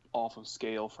bit off of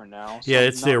scale for now. So yeah,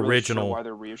 it's I'm the not really original. sure why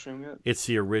they're reissuing it. It's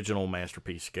the original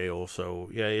Masterpiece scale. So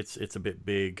yeah, it's a bit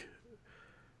big.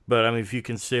 But I mean, if you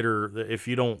consider that if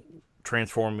you don't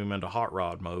transform him into Hot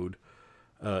Rod mode,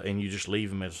 and you just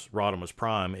leave him as Rodimus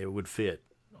Prime, it would fit.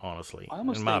 Honestly, I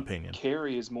almost in my think opinion,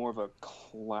 Carrie is more of a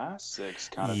classics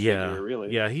kind of yeah, figure,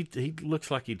 really. yeah, he looks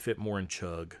like he'd fit more in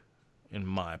Chug, in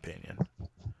my opinion.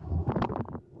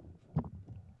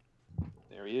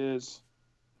 There he is.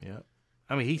 Yeah,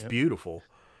 I mean he's Yep. beautiful,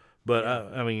 but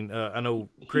Yeah. I mean I know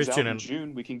He's Christian out in and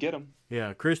June. We can get him.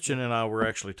 yeah, Christian and I were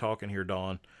actually talking here,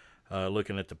 Don,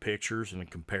 looking at the pictures and the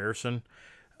comparison.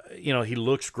 You know, he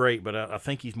looks great, but I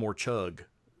think he's more Chug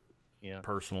Yeah.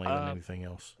 personally than anything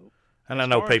else. And as I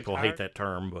know far as the people hate tire- that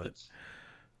term, but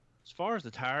As far as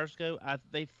the tires go,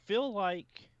 they feel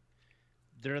like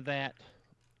they're not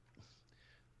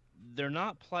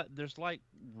there's like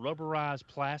rubberized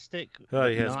plastic. oh,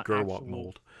 but he has not Gerwalk actual-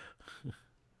 mold.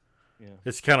 Yeah.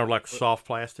 It's kind of like soft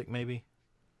plastic, maybe.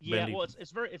 Yeah, bendy. well,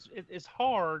 it's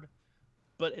hard,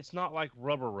 but it's not like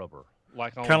rubber,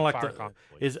 like on Kind of like Fire the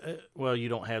Convoy. well, you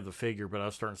don't have the figure, but I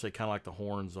was starting to say kind of like the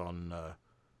horns on the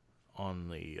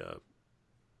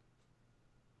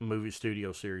movie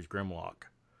studio series Grimlock.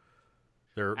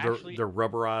 They're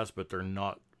rubberized, but they're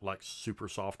not like super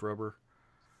soft rubber.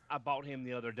 I bought him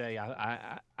the other day.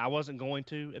 I wasn't going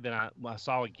to, and then I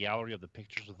saw a gallery of the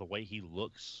pictures of the way he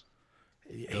looks.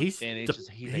 He's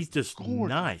just gorgeous.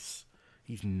 nice.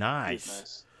 He's nice. He's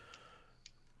nice.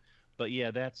 But yeah,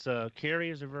 that's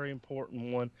Carrie is a very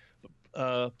important one.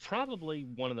 Probably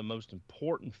one of the most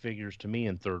important figures to me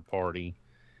in third party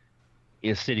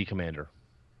is City Commander.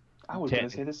 I was going to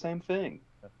say the same thing.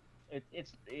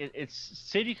 It's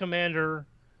City Commander.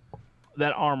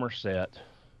 That armor set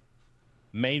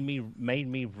made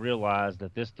me realize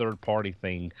that this third party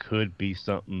thing could be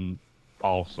something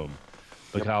awesome,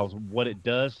 because what it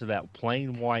does to that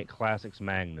plain white Classics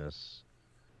Magnus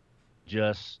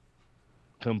just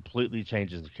completely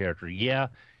changes the character. Yeah,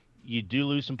 you do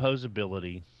lose some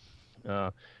posability.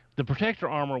 The Protector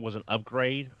armor was an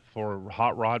upgrade for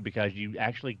Hot Rod because you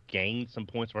actually gained some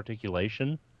points of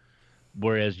articulation,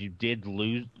 whereas you did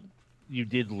lose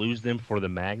them for the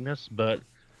Magnus. But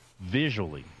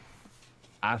visually,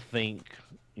 I think,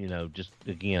 just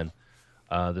again,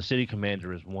 the City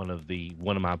Commander is one of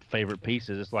my favorite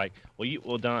pieces. It's like,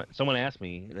 Don. Someone asked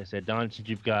me. They said, Don, since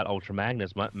you've got Ultra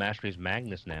Magnus, Masterpiece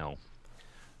Magnus now,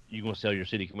 you gonna sell your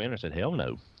City Commander? I said, hell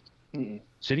no. Mm-mm.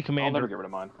 City Commander. I'll never get rid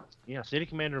of mine. Yeah, City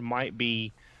Commander might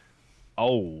be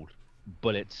old,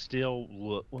 but it still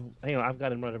look. Well, hang on, I've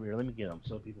got him right over here. Let me get him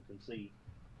so people can see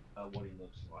what he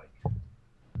looks like.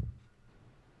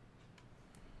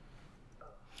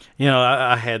 You know,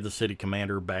 I had the City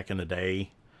Commander back in the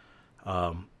day,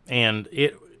 and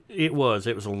it was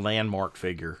a landmark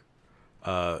figure,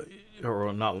 or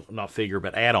not figure,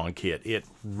 but add-on kit. It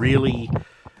really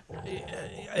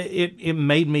it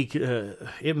made me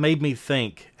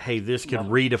think, hey, this could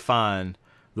redefine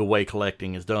the way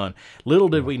collecting is done. Little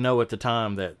did we know at the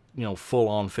time that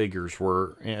full-on figures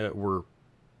were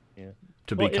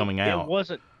to be coming out.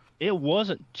 It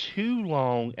wasn't too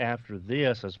long after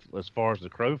this, as far as the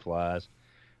crow flies,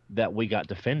 that we got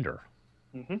Defender,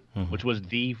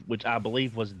 which I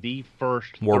believe was the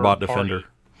first Warbot third-party Defender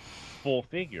full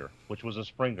figure, which was a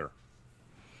Springer.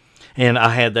 And I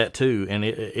had that too, and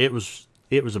it was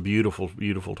a beautiful,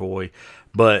 beautiful toy.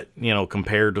 But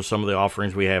compared to some of the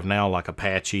offerings we have now, like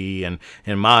Apache and,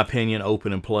 in my opinion,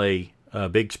 Open and Play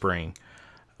Big Spring,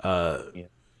 those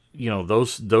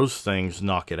things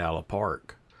knock it out of the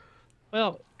park.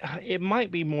 Well, it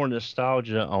might be more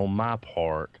nostalgia on my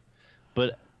part,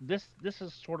 but this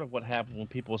is sort of what happens when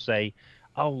people say,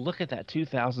 "Oh, look at that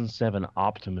 2007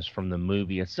 Optimus from the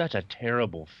movie. It's such a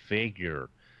terrible figure,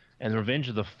 and Revenge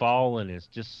of the Fallen is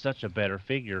just such a better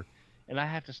figure." And I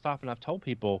have to stop, and I've told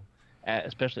people,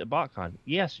 especially at BotCon,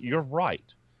 yes, you're right.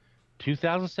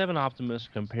 2007 Optimus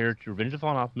compared to Revenge of the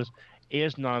Fallen Optimus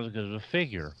is not as good of a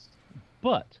figure,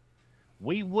 but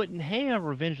we wouldn't have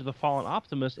Revenge of the Fallen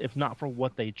Optimus if not for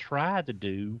what they tried to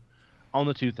do on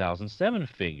the 2007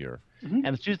 figure. Mm-hmm.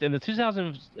 And the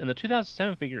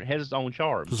 2007 figure has its own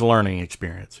charm. It was a learning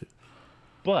experience.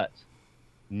 But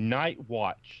Night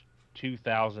Watch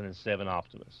 2007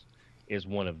 Optimus is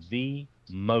one of the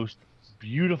most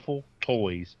beautiful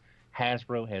toys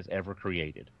Hasbro has ever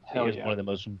created. Hell It is yeah. one of the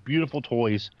most beautiful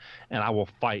toys, and I will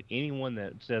fight anyone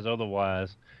that says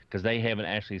otherwise because they haven't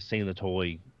actually seen the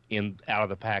toy out of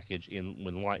the package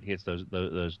when light hits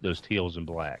those teals and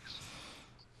blacks.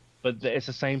 But it's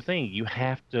the same thing. You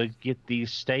have to get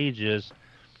these stages.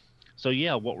 So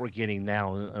yeah, what we're getting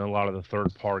now in a lot of the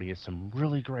third party is some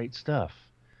really great stuff.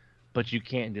 But you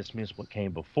can't dismiss what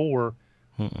came before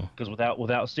because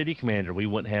without City Commander, we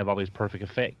wouldn't have all these perfect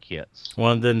effect kits.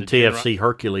 Well, and then TFC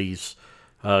Hercules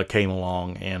came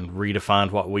along and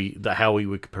redefined how we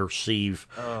would perceive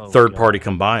third party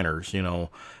combiners. You know,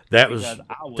 that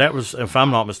was, if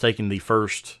I'm not mistaken, the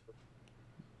first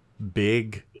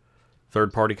big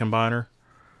third party combiner.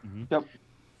 Yep.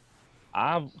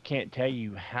 I can't tell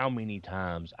you how many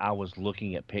times I was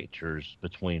looking at pictures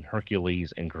between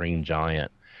Hercules and Green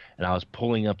Giant, and I was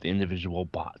pulling up the individual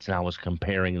bots and I was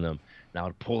comparing them, and I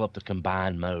would pull up the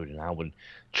combined mode and I would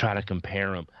try to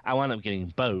compare them. I wound up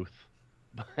getting both,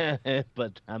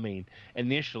 but I mean,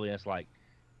 initially it's like,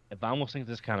 if I'm going to sink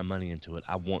this kind of money into it,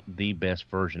 I want the best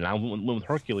version. I went with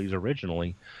Hercules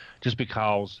originally, just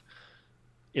because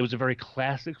it was a very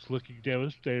classic-looking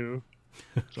Devastator.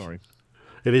 Sorry.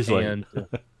 It is like,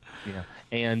 yeah,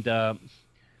 and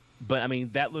but I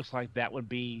mean, that looks like that would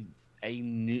be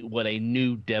what a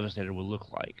new Devastator would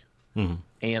look like. Mm-hmm.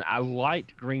 And I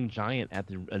liked Green Giant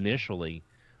initially,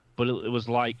 but it was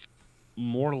like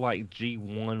more like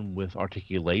G1 with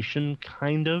articulation,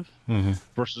 kind of,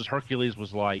 versus Hercules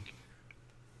was like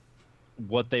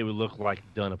what they would look like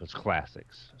done up as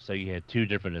classics. So you had two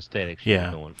different aesthetics.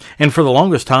 Yeah, and for the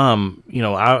longest time, you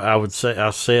know, I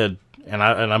said. And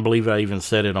I believe I even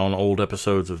said it on old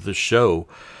episodes of this show,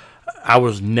 I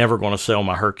was never going to sell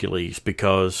my Hercules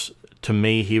because, to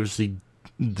me, he was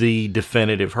the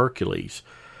definitive Hercules.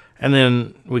 And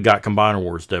then we got Combiner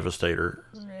Wars Devastator.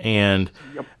 And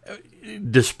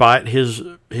despite his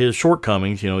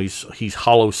shortcomings, you know, he's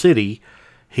Hollow City,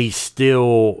 he's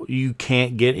still, you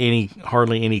can't get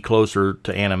hardly any closer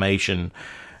to animation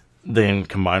than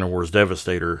Combiner Wars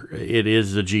Devastator. It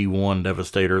is the G1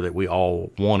 Devastator that we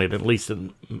all wanted, at least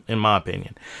in my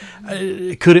opinion.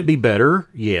 Could it be better?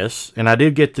 Yes. And I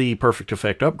did get the Perfect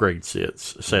Effect upgrade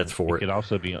sets for it. It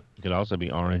could also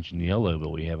be orange and yellow, but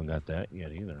we haven't got that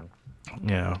yet either.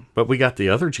 Yeah, but we got the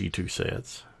other G2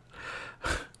 sets.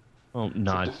 Oh,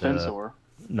 not Defensor.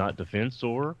 Not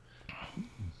Defensor.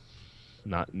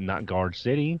 Not Guard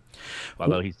City.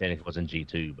 Although he technically was in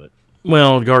G2, but.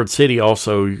 Well, Guard City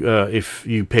also, if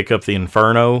you pick up the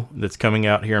Inferno that's coming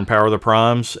out here in Power of the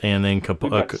Primes, and then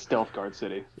Stealth Guard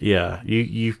City. Yeah,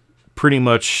 you pretty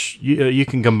much you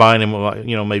can combine them with,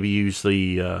 you know, maybe use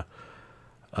the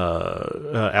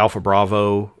Alpha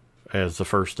Bravo as the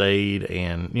first aid,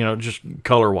 and you know, just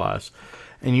color wise,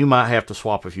 and you might have to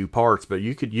swap a few parts, but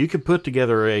you could put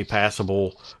together a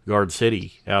passable Guard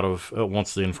City out of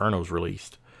once the Inferno's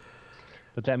released.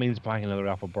 But that means buying another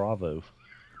Alpha Bravo.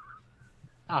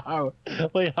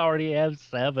 We already have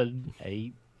 7,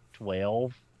 8,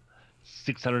 12,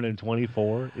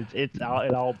 624. It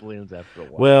all blends after a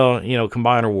while. Well, you know,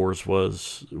 Combiner Wars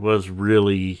was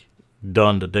really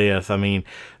done to death. I mean,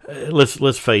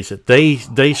 let's face it.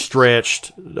 They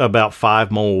stretched about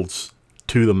 5 molds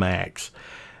to the max,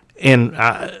 and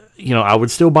I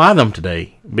would still buy them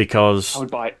today because I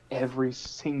would buy every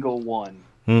single one.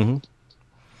 Mm-hmm.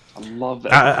 I love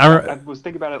that. I was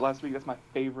thinking about it last week. That's my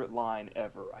favorite line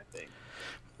ever, I think.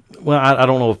 Well, I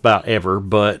don't know about ever,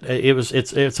 but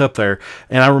it's up there.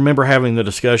 And I remember having the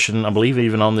discussion, I believe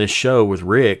even on this show with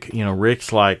Rick. You know,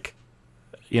 Rick's like,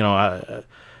 you know,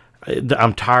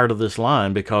 I'm tired of this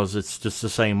line because it's just the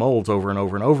same molds over and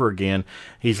over and over again.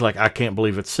 He's like, I can't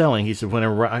believe it's selling. He said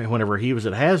whenever he was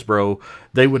at Hasbro,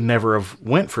 they would never have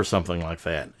went for something like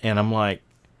that. And I'm like,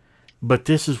 but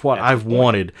this is what I've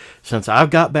wanted since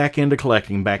I've got back into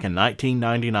collecting back in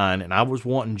 1999, and I was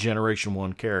wanting Generation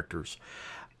 1 characters.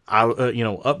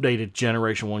 Updated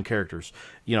Generation 1 characters.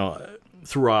 You know,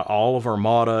 throughout all of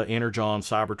Armada, Energon,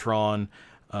 Cybertron,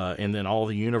 and then all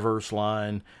the Universe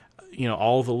line, you know,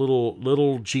 all the little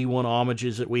G1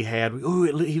 homages that we had. Ooh,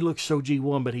 he looks so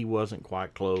G1, but he wasn't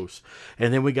quite close.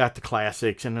 And then we got the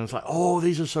classics, and it's like, oh,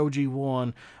 these are so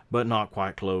G1, but not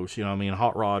quite close. You know, I mean,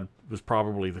 Hot Rod was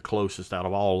probably the closest out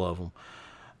of all of them.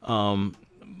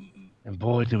 And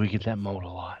boy, did we get that mold a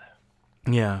lot.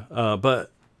 Yeah, but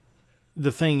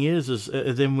the thing is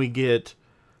then we get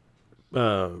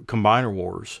Combiner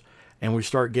Wars, and we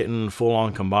start getting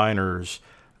full-on combiners,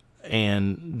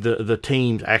 and the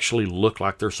teams actually look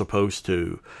like they're supposed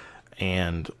to,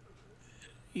 and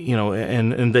you know,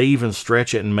 and they even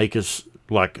stretch it and make us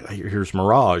like here's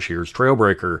Mirage, here's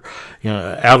Trailbreaker,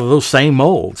 out of those same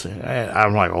molds.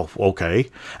 I'm like, oh, okay.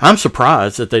 I'm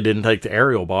surprised that they didn't take the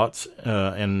aerial bots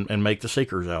and make the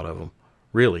Seekers out of them.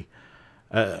 Really,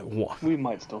 We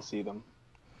might still see them.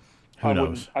 who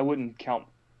knows? I wouldn't count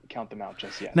them out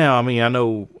just yet. Now, I mean, I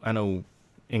know,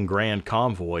 in Grand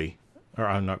Convoy,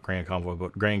 or not Grand Convoy,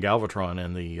 but Grand Galvatron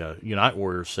and the Unite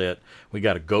Warriors set, we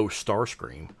got a Ghost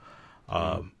Starscream.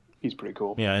 He's pretty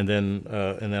cool. Yeah, and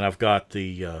then I've got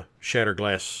the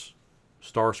Shatterglass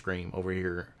Starscream over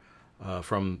here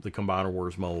from the Combiner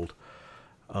Wars mold.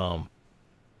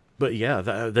 But yeah,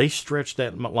 they stretched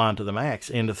that line to the max.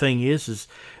 And the thing is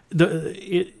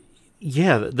they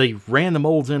ran the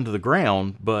molds into the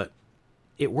ground, but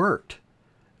it worked.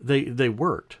 They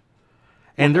worked.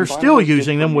 And they're still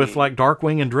using them with like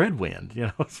Darkwing and Dreadwind.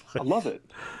 I love it.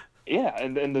 Yeah,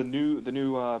 and the new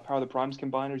Power of the Primes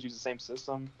combiners use the same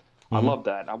system. I love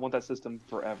that. I want that system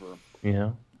forever. Yeah.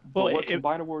 But what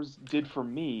Combiner Wars did for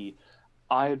me,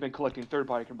 I had been collecting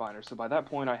third-party combiners. So by that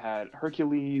point, I had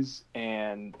Hercules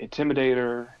and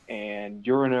Intimidator and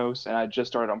Uranos, and I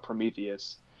just started on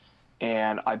Prometheus.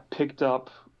 And I picked up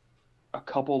a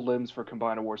couple limbs for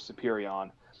Combiner Wars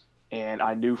Superion, and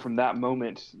I knew from that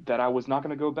moment that I was not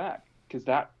going to go back, because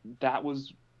that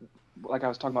was, like I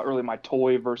was talking about earlier, my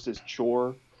toy versus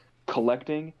chore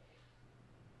collecting.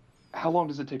 How long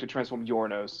does it take to transform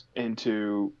Uranos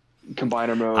into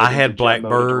combiner mode? I had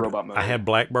Blackbird. Robot mode? I had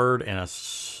Blackbird, and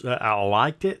I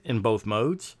liked it in both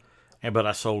modes, but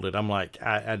I sold it. I'm like,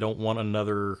 I don't want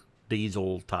another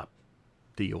diesel type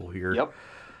deal here. Yep.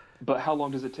 But how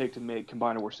long does it take to make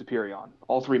Combiner Wars Superion?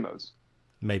 All three modes.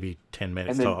 Maybe 10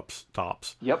 minutes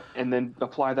tops. Yep, and then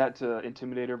apply that to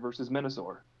Intimidator versus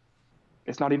Menasor.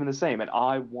 It's not even the same, and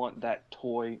I want that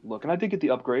toy look. And I did get the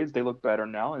upgrades; they look better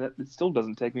now, and it still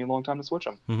doesn't take me a long time to switch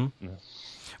them. Mm-hmm. Yeah.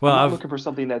 Well, I'm not looking for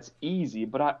something that's easy,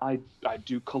 but I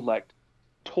do collect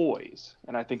toys,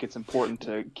 and I think it's important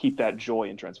to keep that joy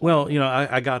in transforming. Well,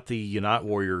 I got the Unite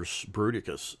Warriors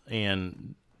Bruticus,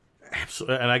 and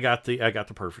I got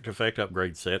the Perfect Effect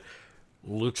upgrade set.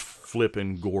 Looks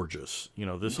flipping gorgeous.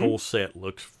 This whole set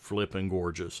looks flipping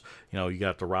gorgeous. You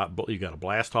got a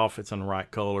blast off. It's in the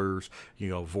right colors.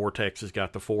 Vortex has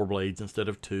got the 4 blades instead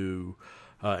of 2,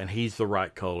 and he's the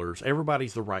right colors.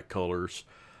 Everybody's the right colors.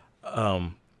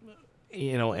 And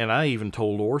I even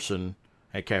told Orson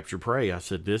at Capture Prey, I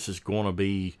said, this is going to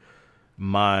be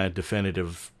my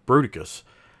definitive Bruticus.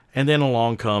 And then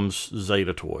along comes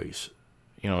Zeta Toys.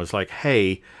 It's like,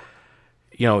 hey,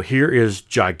 here is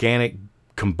gigantic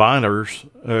combiners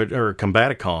or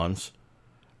Combaticons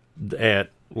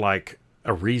at like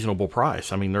a reasonable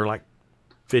price. I mean, they're like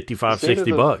 $55,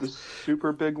 $60. The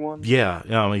super big one? Yeah.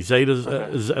 I mean, Zeta's,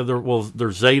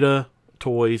 there's Zeta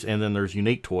toys, and then there's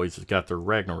Unique Toys that's got their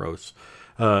Ragnaros.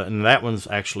 And that one's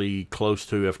actually close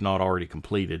to, if not already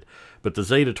completed. But the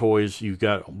Zeta toys, you've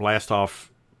got Blast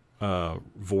Off,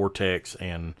 Vortex,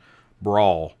 and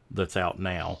Brawl that's out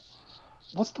now.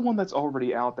 What's the one that's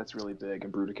already out that's really big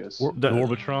in Bruticus?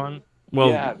 Warbitron? Well,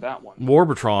 yeah, that one.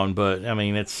 Warbitron, but I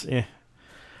mean, it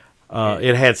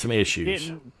had some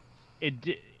issues.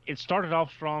 It started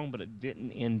off strong, but it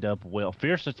didn't end up well.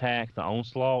 Fierce Attack, the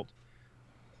Onslaught,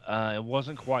 it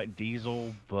wasn't quite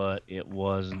Diesel, but it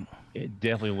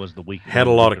definitely was the weakest. Had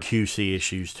a lot of QC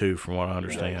issues too, from what I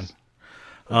understand.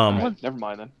 Never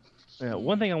mind then. Yeah,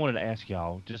 one thing I wanted to ask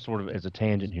y'all, just sort of as a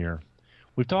tangent here,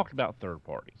 we've talked about third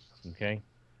party. Okay,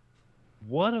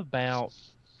 what about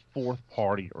fourth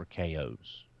party or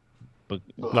KOs?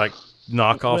 Like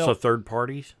knockoffs of third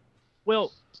parties?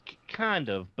 Well, kind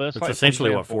of. But it's like,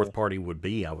 essentially what fourth party would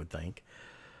be, I would think.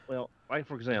 Well, like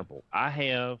for example, I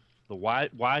have the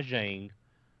Wajang,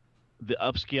 the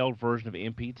upscaled version of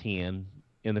MP10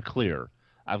 in the clear.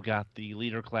 I've got the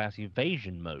Leader Class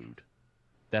Evasion mode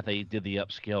that they did the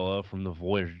upscale of from the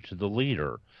Voyager to the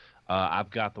Leader. I've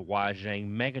got the Wajang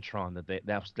Megatron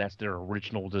that's their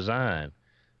original design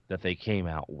that they came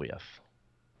out with.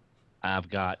 I've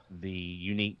got the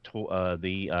unique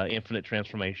Infinite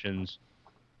Transformations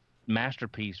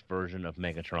Masterpiece version of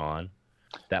Megatron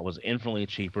that was infinitely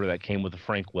cheaper, that came with the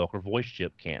Frank Welker voice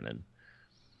chip cannon.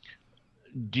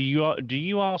 Do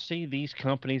you all see these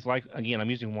companies, like, again, I'm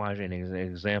using Wajang as an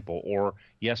example, or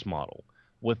Yes Model,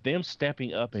 with them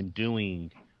stepping up and doing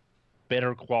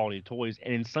better quality toys,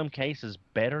 and in some cases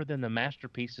better than the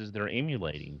masterpieces they're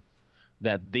emulating,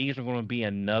 that these are going to be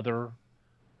another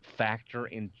factor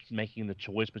in making the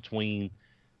choice between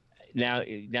now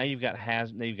you've got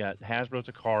Hasbro,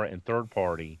 Takara, and third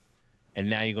party, and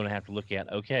now you're going to have to look at,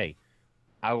 okay,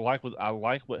 I like what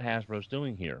Hasbro's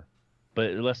doing here,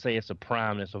 but let's say it's a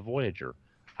Prime and it's a Voyager.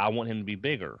 I want him to be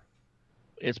bigger.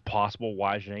 it's possible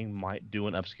Huajing might do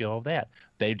an upscale of that.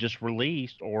 They just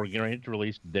released or getting ready to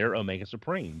release their Omega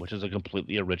Supreme, which is a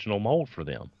completely original mold for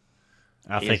them.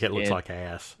 I think it looks like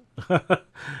ass.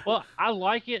 Well, I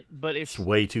like it, but It's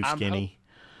way too skinny.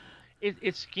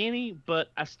 It's skinny, but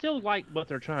I still like what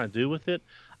they're trying to do with it.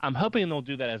 I'm hoping they'll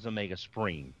do that as Omega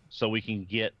Supreme, so we can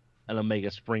get an Omega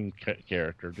Supreme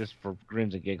character just for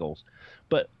grins and giggles.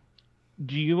 But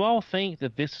do you all think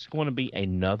that this is going to be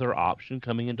another option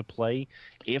coming into play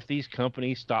if these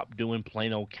companies stop doing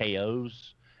plain old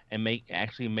KOs and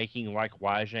actually making, like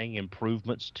Huajing,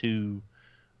 improvements to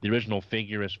the original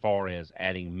figure as far as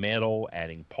adding metal,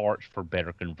 adding parts for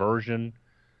better conversion,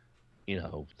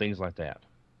 things like that?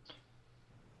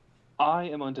 I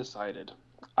am undecided.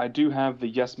 I do have the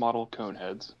Yes model cone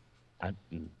heads.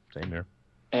 Same here.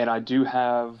 And I do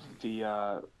have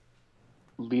the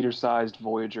leader-sized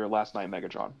Voyager Last Night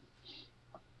Megatron,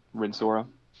 Rinsora.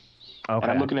 Okay.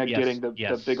 And I'm looking at getting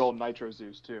the big old Nitro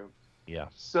Zeus too. Yeah.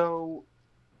 So,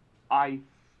 I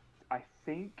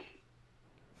think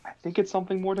it's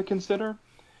something more to consider.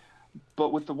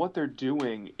 But with what they're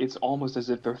doing, it's almost as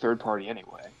if they're third party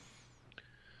anyway.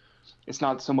 It's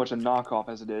not so much a knockoff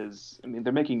as it is. I mean,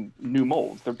 they're making new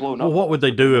molds. They're blowing up. Well, what would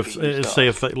they do if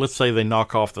let's say they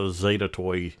knock off the Zeta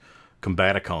toy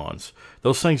Combaticons?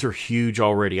 Those things are huge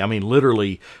already. I mean,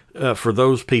 literally, for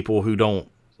those people who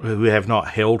have not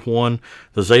held one,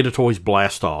 the Zeta Toys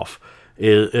Blast Off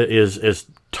is as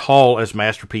tall as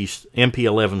Masterpiece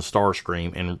MP11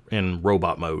 Starscream in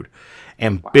robot mode,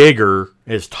 and bigger,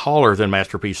 is taller than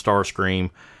Masterpiece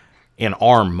Starscream in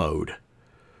arm mode.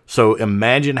 So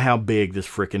imagine how big this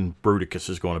frickin' Bruticus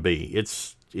is going to be.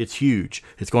 It's huge.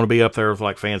 It's going to be up there with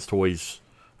like Fans Toys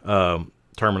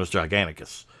Terminus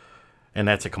Giganticus, and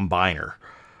that's a combiner.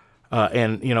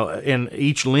 And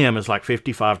each limb is like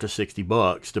 $55 to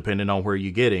 $60, depending on where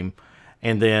you get him.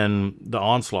 And then the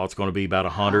Onslaught's going to be about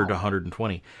 $100 to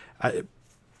 $120.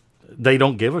 They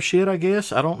don't give a shit, I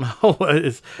guess. I don't know.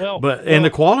 And the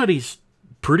quality's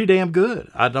pretty damn good.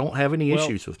 I don't have any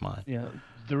issues with mine. Yeah.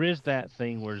 There is that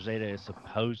thing where Zeta is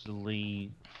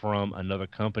supposedly from another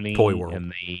company, Toy World,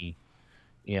 and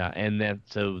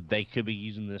so they could be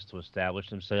using this to establish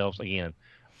themselves again.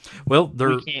 Well,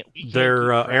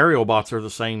 their aerial bots are the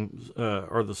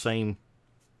same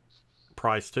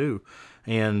price too,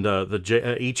 and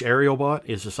each aerial bot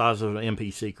is the size of an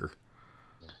MP Seeker.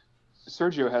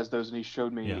 Sergio has those, and he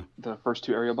showed me the first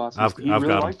two aerial bots. I've really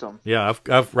got liked them. Yeah,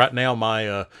 I've right now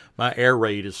my air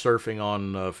raid is surfing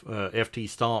on FT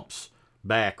Stomp's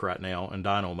back right now in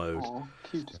Dino mode. Aw,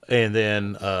 cute. And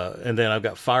then I've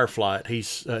got Fireflight.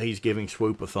 He's giving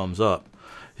Swoop a thumbs up.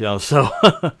 So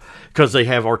because they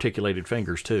have articulated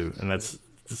fingers too, and it's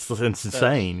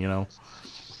insane. I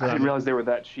didn't realize they were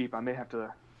that cheap. I may have to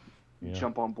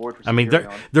jump on board for some. I mean,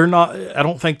 they're not. I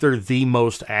don't think they're the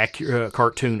most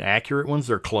cartoon accurate ones.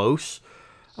 They're close.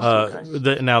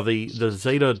 Okay. Now the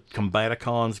Zeta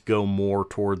Combaticons go more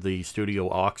toward the Studio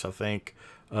Ox, I think,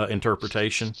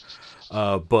 interpretation.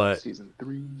 But Season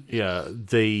 3. Yeah,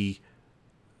 they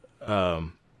are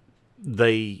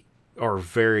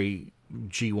very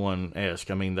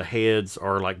G1-esque. I mean, the heads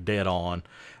are like dead on.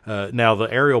 Now the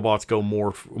aerial bots go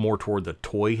more toward the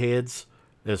toy heads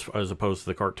as opposed to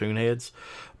the cartoon heads,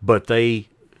 but they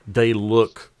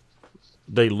look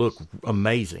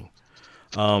amazing.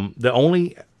 The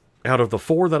only out of the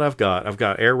four that I've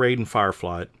got Air Raid and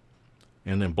Fireflight,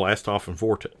 and then Blast Off and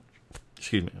Vortex.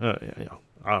 Excuse me.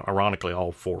 Ironically,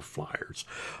 all four flyers.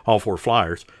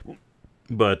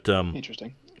 But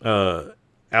interesting.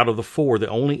 Out of the four, the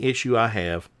only issue I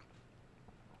have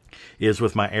is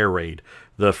with my Air Raid.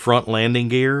 The front landing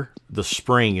gear, the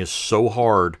spring is so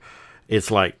hard.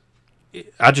 It's like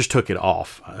I just took it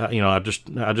off. I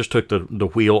just took the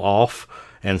wheel off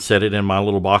and set it in my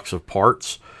little box of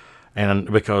parts.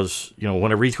 And because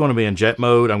whenever he's going to be in jet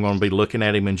mode, I'm going to be looking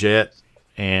at him in jet,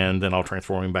 and then I'll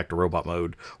transform him back to robot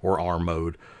mode or arm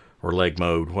mode or leg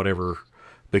mode, whatever,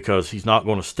 because he's not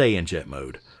going to stay in jet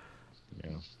mode.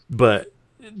 Yeah. But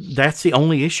that's the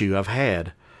only issue I've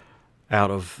had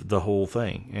out of the whole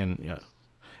thing. And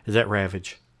is that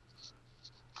Ravage?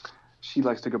 She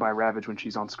likes to go by Ravage when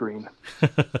she's on screen.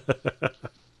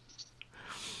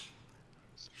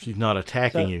 She's not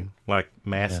attacking you like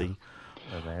Massey.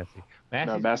 Yeah.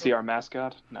 No, Massey, our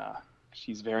mascot? Nah,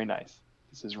 she's very nice.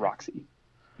 This is Roxy.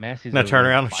 Massey's now turn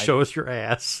around and show us your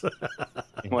ass.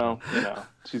 Well,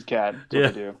 she's cat. That's what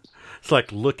I do. It's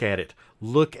like, look at it.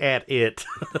 Look at it.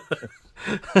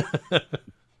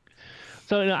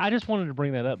 So I just wanted to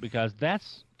bring that up because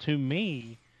to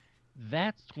me,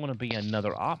 that's going to be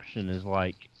another option. Is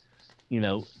like,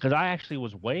 because I actually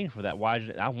was waiting for that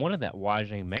YJ. I wanted that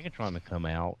YJ Megatron to come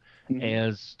out Mhm.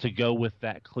 as to go with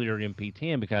that clear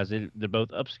MP10 because they're both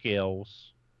upscales.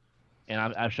 And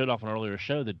I showed off an earlier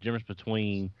show the difference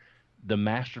between the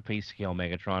Masterpiece scale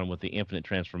Megatron with the Infinite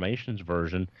Transformations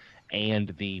version and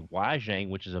the YJ,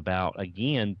 which is about,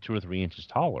 again, 2 or 3 inches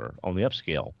taller on the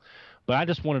upscale. But I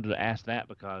just wanted to ask that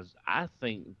because I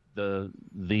think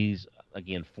these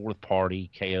again fourth party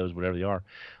KOs, whatever they are,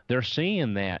 they're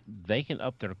seeing that they can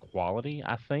up their quality,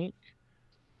 I think,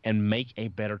 and make a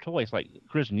better toy. It's like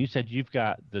Kristen, you said you've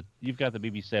got the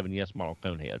BB7 Yes model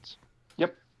cone heads.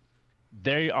 Yep.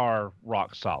 They are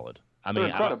rock solid. I They're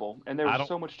mean, incredible, and I they're don't.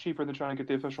 so much cheaper than trying to get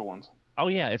the official ones. Oh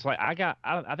yeah, it's like I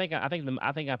think I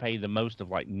paid the most of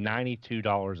like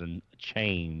 $92 and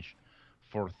change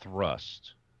for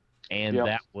thrust, and Yep.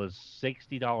 that was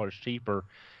 $60 cheaper.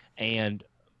 And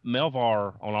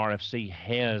Melvar on RFC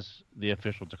has the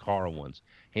official Takara ones.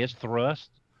 His thrust,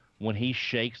 when he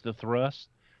shakes the thrust,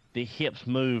 the hips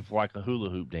move like a hula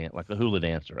hoop dance, like a hula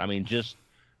dancer. I mean, just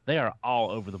they are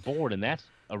all over the board, and that's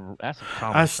a common I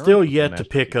occurrence still with the yet to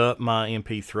pick Masterpiece. up my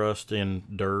MP Thrust in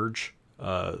Dirge.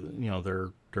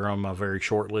 They're on my very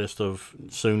short list of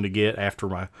soon to get after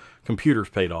my computer's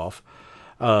paid off.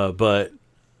 But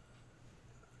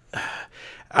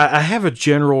I have a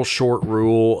general short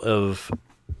rule of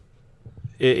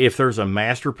if there's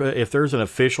if there's an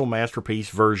official Masterpiece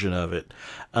version of it,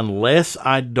 unless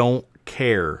I don't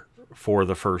care for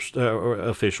the first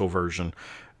official version.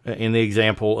 In the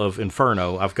example of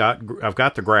Inferno, I've got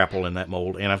the grapple in that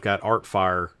mold, and I've got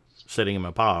Artfire sitting in my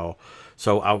pile.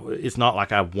 So it's not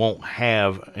like I won't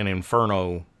have an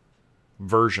Inferno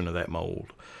version of that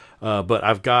mold, but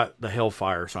I've got the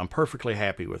Hellfire, so I'm perfectly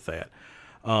happy with that.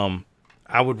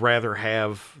 I would rather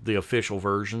have the official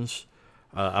versions.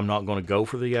 I'm not going to go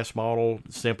for the S model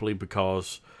simply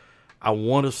because I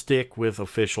want to stick with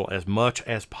official as much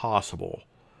as possible.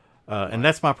 And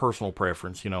that's my personal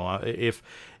preference.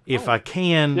 If I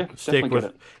can Yeah, stick definitely get with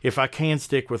it. if I can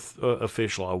stick with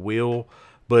official, I will.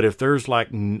 But if there's like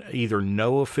either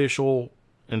no official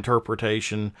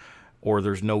interpretation or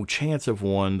there's no chance of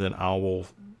one, then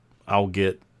I'll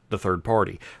get the third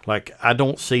party. Like I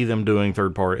don't see them doing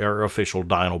third party or official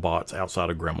Dinobots outside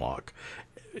of Grimlock.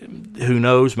 Who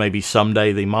knows? Maybe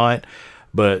someday they might.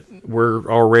 But we're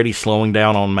already slowing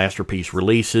down on Masterpiece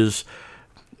releases,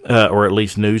 or at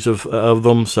least news of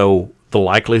them. So the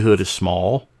likelihood is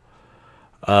small.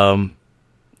 The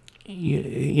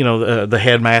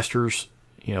headmasters.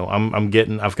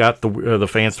 I've got the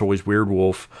Fans Toys Weird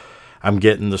Wolf. I'm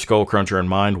getting the Skull Cruncher and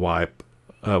Mind Wipe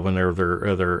when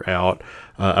they're out.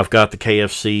 I've got the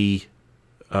KFC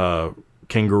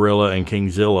King Gorilla and King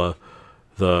Zilla,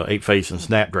 the Eight Face and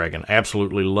Snapdragon.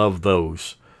 Absolutely love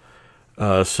those.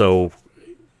 So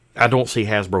I don't see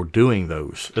Hasbro doing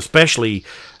those, especially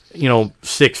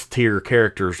 6th tier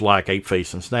characters like Eight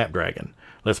Face and Snapdragon.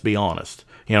 Let's be honest.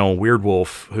 Weird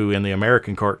Wolf, who in the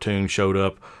American cartoon showed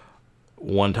up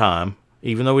one time,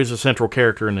 even though he's a central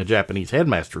character in the Japanese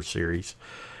Headmaster series,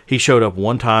 he showed up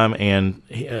one time and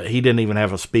he didn't even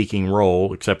have a speaking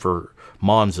role except for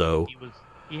Monzo.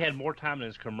 He had more time in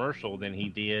his commercial than he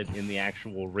did in the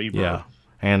actual rebirth. Yeah,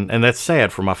 and that's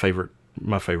sad for my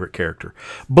favorite character,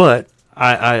 but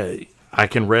I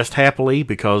can rest happily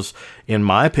because, in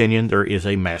my opinion, there is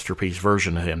a Masterpiece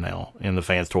version of him now in the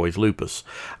Fans Toys Lupus.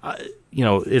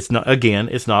 It's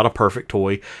not a perfect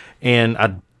toy, and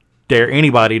I dare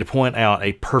anybody to point out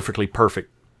a perfectly perfect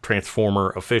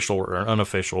Transformer, official or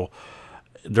unofficial.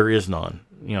 There is none.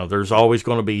 There's always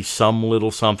going to be some little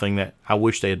something that I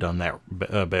wish they had done that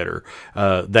better.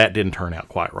 That didn't turn out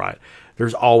quite right.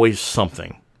 There's always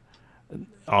something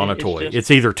on a toy. It's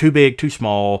either too big, too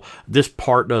small. This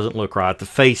part doesn't look right. The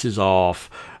face is off.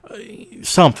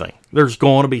 Something. There's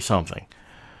going to be something.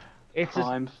 It's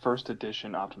Prime first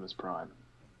edition Optimus Prime.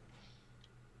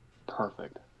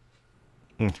 Perfect.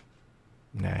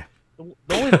 Nah. The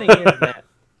only thing is that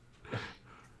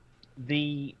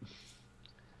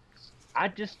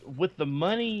with the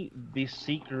money the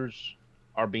Seekers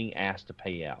are being asked to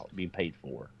pay out, being paid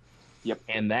for. Yep.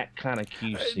 And that kind of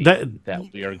QC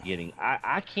that we are getting,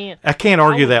 I can't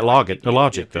argue that logic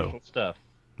though. Stuff.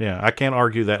 Yeah, I can't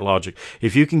argue that logic.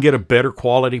 If you can get a better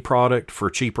quality product for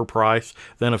a cheaper price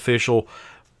than official,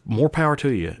 more power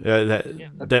to you.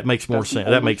 That makes more sense.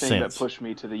 That makes sense. That pushed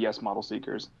me to the Yes model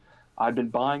Seekers. I've been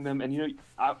buying them, and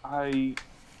I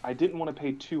didn't want to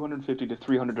pay $250 to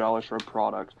 $300 for a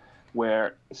product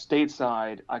where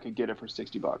stateside I could get it for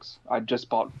 $60. I just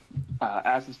bought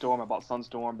Acid Storm. I bought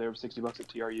Sunstorm. They were $60 at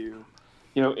TRU.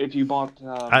 If you bought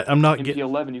I'm not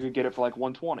MP11, you could get it for like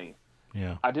 $120.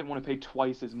 Yeah. I didn't want to pay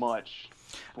twice as much.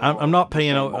 I'm not the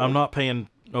paying. same I'm mold. not paying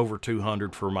over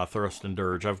 200 for my thrust and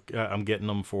dirge. I'm getting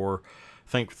them for.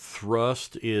 I think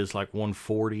thrust is like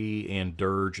 140 and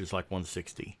dirge is like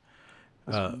 160.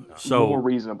 So, More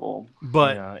reasonable.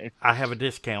 but Yeah, it's I have a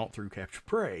discount through Capture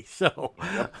Prey. So,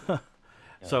 Yep.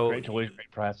 so great toys,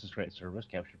 great prices, great service.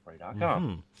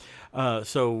 CapturePrey.com.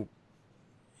 so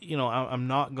I'm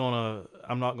not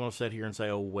gonna sit here and say,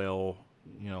 oh well,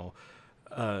 you know,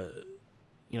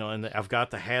 and I've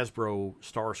got the Hasbro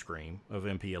Starscream of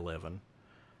MP11,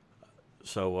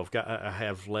 so I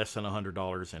have less than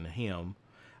 $100 in him.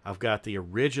 I've got the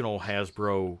original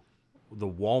Hasbro, the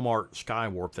Walmart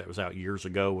Skywarp that was out years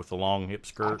ago with the long hip I have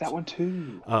skirts. that one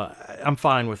too. I'm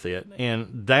fine with it,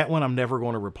 and that one I'm never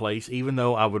going to replace, even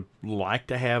though I would like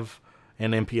to have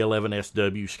an MP11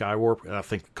 SW Skywarp. I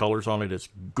think the colors on it is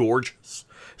gorgeous,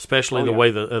 especially the way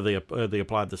they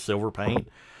applied the silver paint.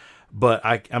 But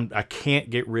I can't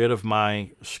get rid of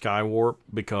my Skywarp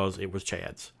because it was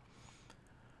Chad's.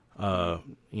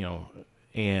 And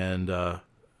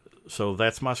so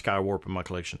that's my Skywarp in my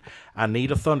collection. I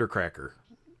need a Thundercracker.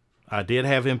 I did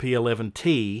have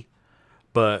MP11T,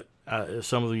 but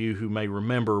some of you who may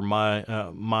remember,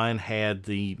 mine had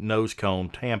the nose cone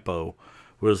Tampo.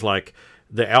 Was like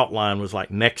the outline was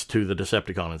like next to the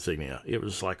Decepticon insignia. It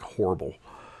was like horrible.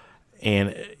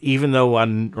 And even though I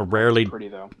rarely, Pretty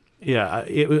though. yeah,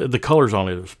 the colors on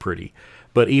it was pretty.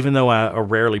 But even though I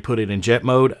rarely put it in jet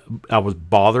mode, I was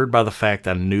bothered by the fact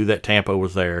I knew that Tampo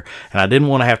was there. And I didn't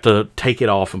want to have to take it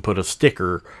off and put a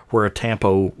sticker where a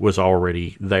Tampo was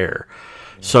already there.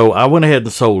 So I went ahead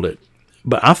and sold it.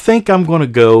 But I think I'm going to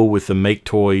go with the Make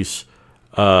Toys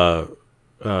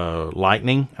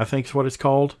Lightning, I think is what it's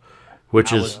called,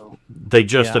 which they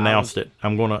just announced it.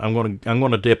 I'm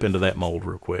gonna dip into that mold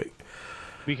real quick.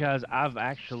 Because I've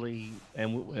actually,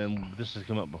 and this has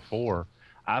come up before,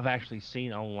 I've actually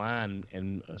seen online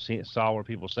and saw where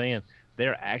people saying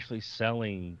they're actually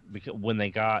selling, because when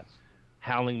they got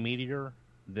Howling Meteor,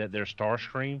 their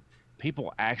Starscream,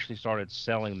 people actually started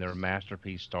selling their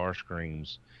Masterpiece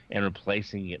Starscreams and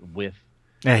replacing it with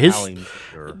Howling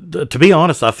Meteor. To be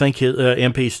honest, I think his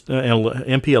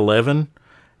MP11,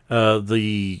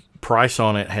 the price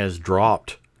on it has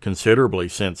dropped considerably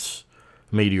since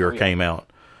Meteor came out.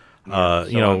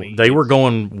 They were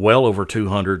going well over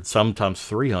 200, sometimes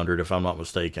 300, if I'm not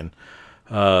mistaken,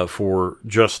 for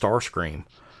just Starscream,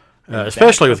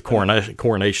 especially with the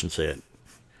Coronation set.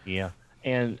 Yeah,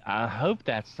 and I hope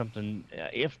that's something.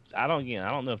 If I don't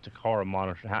know if Takara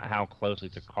monitors how closely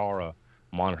Takara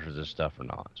monitors this stuff or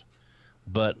not.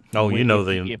 But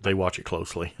they watch it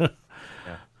closely. Yeah.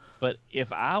 But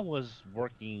if I was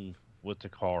working with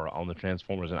Takara on the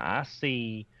Transformers and I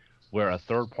see where a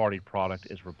third-party product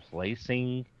is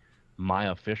replacing my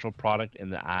official product in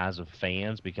the eyes of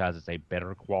fans because it's a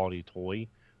better quality toy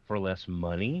for less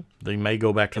money, they may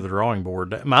go back to the drawing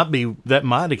board. That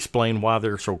might explain why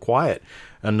they're so quiet.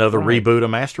 Another reboot of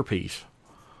Masterpiece,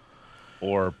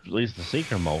 or at least the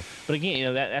Seeker mold. But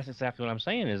again, that's exactly what I'm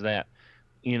saying, is that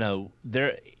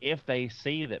if they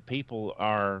see that people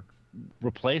are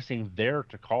replacing their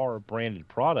Takara branded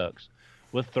products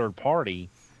with third party.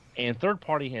 And third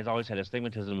party has always had a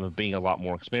stigmatism of being a lot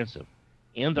more expensive.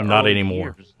 In the Not early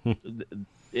anymore. Years,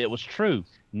 it was true.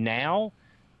 Now,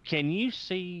 can you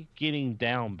see getting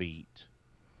downbeat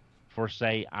for,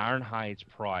 say, Ironhide's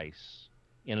price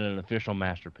in an official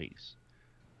Masterpiece?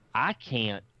 I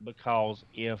can't, because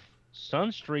if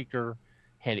Sunstreaker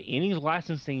had any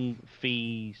licensing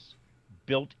fees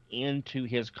built into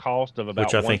his cost of about,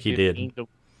 which I think he did,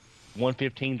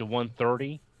 115 to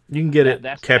 130. You can get it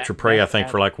Capture Prey, I think,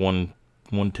 for like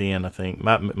 110. I think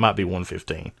might be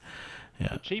 115. Yeah.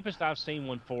 The cheapest I've seen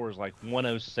one for is like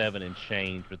 107 and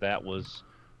change, but that was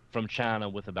from China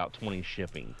with about 20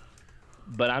 shipping.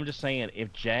 But I'm just saying, if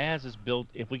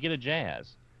we get a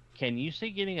Jazz, can you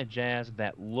see getting a Jazz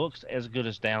that looks as good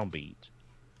as Downbeat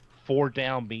for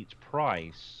Downbeat's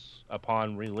price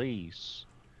upon release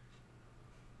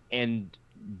and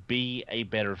be a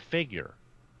better figure?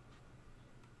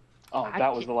 Oh,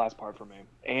 that was the last part for me.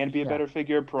 And be a better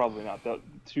figure? Probably not. To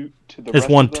the it's rest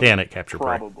 110 at Capture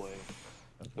Prey. Probably.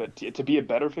 But to be a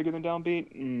better figure than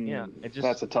Downbeat?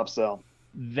 That's a tough sell.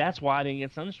 That's why I didn't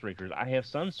get Sunstreakers. I have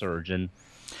Sunsurge, and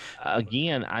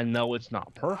again, I know it's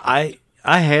not perfect. I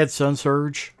had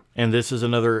Sunsurge, and this is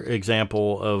another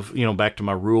example of, back to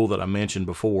my rule that I mentioned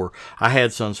before. I had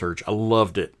Sunsurge. I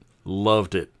loved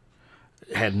it.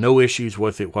 Had no issues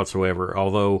with it whatsoever,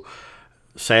 although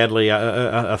sadly,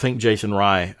 I think Jason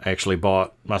Rye actually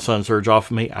bought my Sunsurge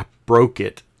off of me. I broke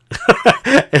it.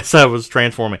 as I was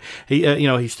transforming. He,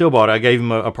 he still bought it. I gave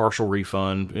him a partial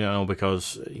refund,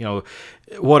 because,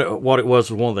 what it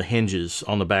was one of the hinges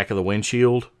on the back of the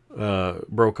windshield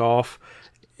broke off.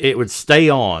 It would stay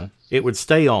on. It would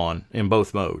stay on in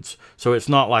both modes. So it's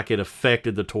not like it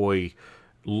affected the toy,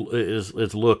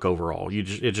 its look overall. You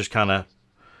just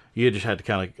had to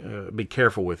kind of be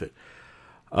careful with it.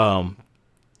 And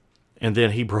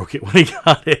then he broke it when he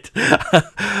got it.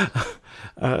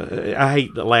 I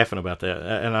hate laughing about that,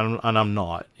 and I'm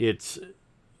not. It's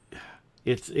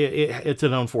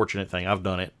an unfortunate thing. I've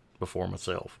done it before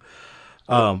myself.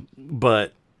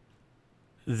 But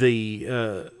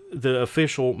the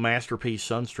official Masterpiece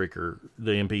Sunstreaker,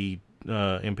 the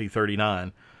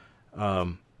MP39,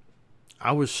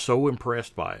 I was so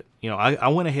impressed by it. I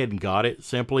went ahead and got it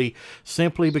simply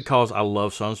because I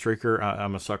love Sunstreaker.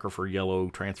 I'm a sucker for yellow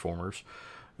Transformers.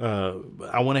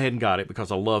 I went ahead and got it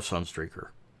because I love Sunstreaker.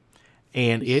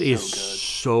 And it is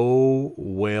so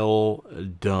well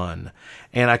done.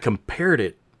 And I compared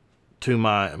it to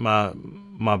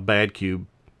my Bad Cube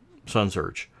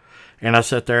Sunsurge. And I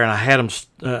sat there and I had them.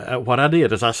 What I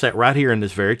did is I sat right here in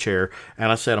this very chair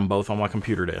and I set them both on my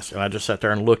computer desk. And I just sat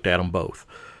there and looked at them both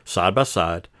side by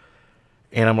side.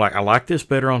 And I'm like, I like this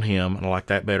better on him and I like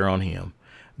that better on him.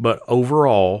 But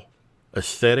overall,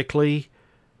 aesthetically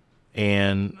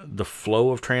and the flow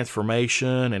of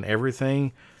transformation and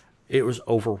everything, it was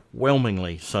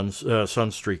overwhelmingly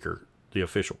Sunstreaker, the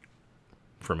official,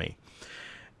 for me.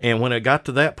 And when it got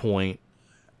to that point,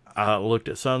 I looked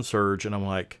at Sunsurge and I'm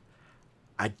like,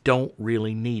 I don't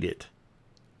really need it.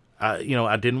 I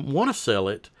didn't want to sell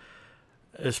it,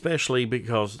 especially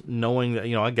because knowing that,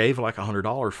 I gave like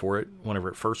 $100 for it whenever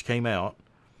it first came out.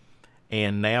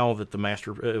 And now that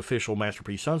the official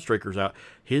Masterpiece Sunstreaker's out,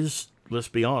 let's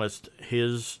be honest,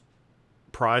 his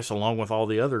price, along with all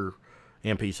the other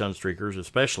MP Sunstreakers,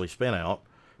 especially Spin Out,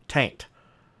 tanked.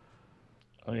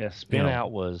 Oh yeah, Spin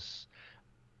Out was,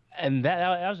 and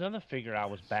that was another figure I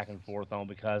was back and forth on,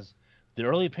 because the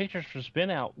early pictures for Spin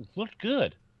Out looked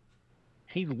good.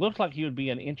 He looked like he would be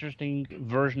an interesting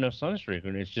version of Sunstreaker,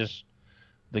 and it's just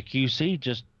the QC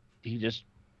he just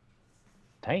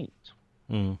tanked.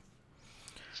 Mm.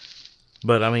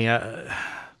 But I mean,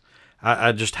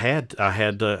 I just had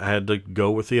to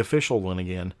go with the official one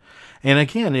again. And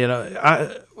again,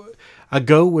 I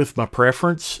go with my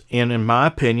preference, and in my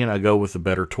opinion, I go with the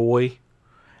better toy.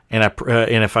 And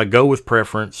and if I go with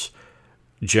preference,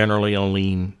 generally I'll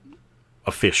lean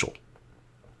official.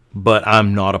 But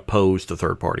I'm not opposed to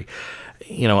third party.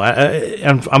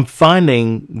 I'm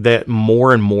finding that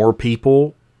more and more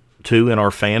people, too, in our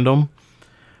fandom,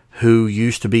 who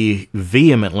used to be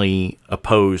vehemently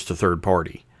opposed to third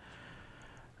party,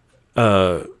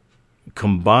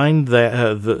 combine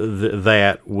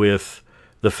that with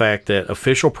the fact that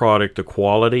official product, the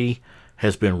quality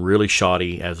has been really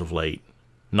shoddy as of late.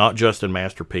 Not just in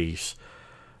Masterpiece,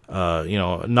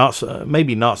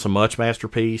 maybe not so much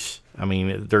Masterpiece. I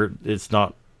mean, it's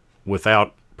not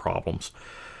without problems,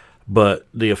 but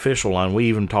the official line. We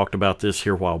even talked about this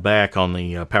here a while back on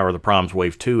the Power of the Primes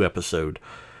Wave 2 episode.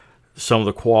 Some of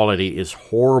the quality is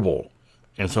horrible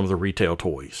in some of the retail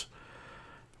toys.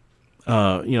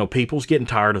 People's getting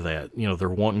tired of that. They're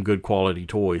wanting good quality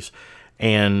toys,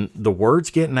 and the word's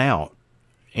getting out,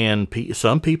 and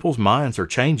some people's minds are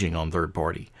changing on third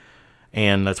party,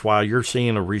 and that's why you're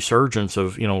seeing a resurgence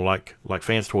of like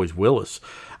Fans Toys Willis.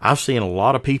 I've seen a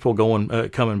lot of people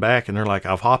coming back, and they're like,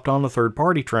 I've hopped on the third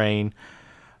party train.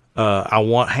 I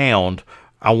want Hound.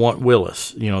 I want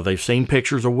Willis. They've seen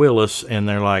pictures of Willis, and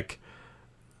they're like,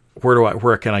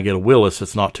 where can I get a Willis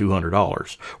that's not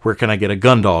 $200? Where can I get a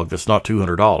Gundog that's not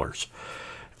 $200?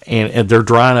 And they're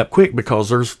drying up quick because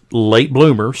there's late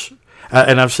bloomers.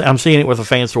 And I'm seeing it with the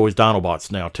Fans Toys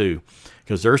Dinobots now too,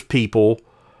 because there's people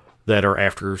that are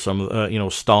after some,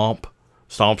 Stomp.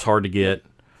 Stomp's hard to get.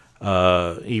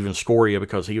 Even Scoria,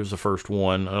 because he was the first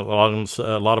one. A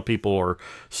lot of people are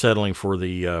settling for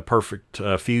the Perfect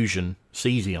Fusion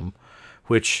Cesium,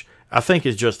 which I think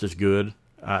is just as good.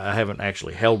 I haven't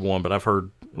actually held one, but I've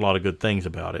heard a lot of good things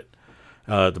about it.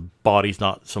 The body's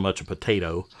not so much a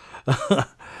potato,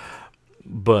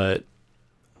 but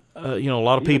a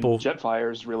lot of people.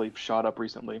 Jetfire's really shot up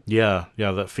recently. Yeah,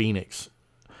 that Phoenix.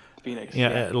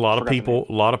 Yeah, a lot of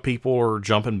people are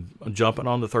jumping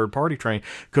on the third party train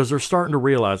because they're starting to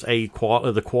realize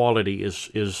the quality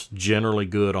is generally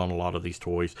good on a lot of these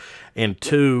toys, and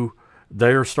two,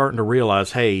 they're starting to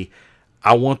realize, hey,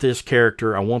 I want this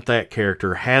character, I want that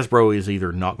character. Hasbro is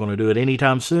either not going to do it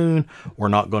anytime soon or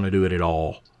not going to do it at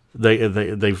all.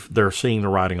 They're seeing the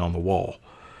writing on the wall,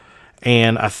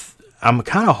 and I'm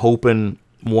kind of hoping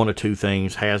one of two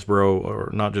things. Hasbro, or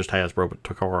not just Hasbro, but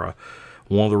Takara,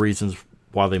 one of the reasons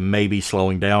why they may be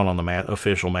slowing down on the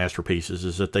official masterpieces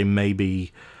is that they may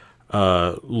be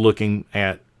looking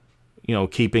at,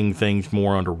 keeping things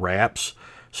more under wraps,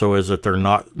 so as that they're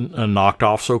not knocked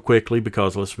off so quickly,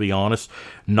 because let's be honest,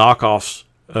 knockoffs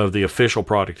of the official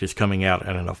product is coming out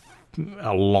at an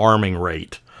alarming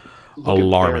rate.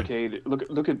 Alarming.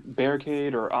 Look at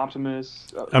Barricade or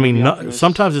Optimus. I mean,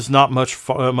 sometimes it's not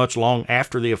much long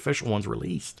after the official one's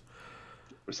released.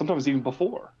 Sometimes even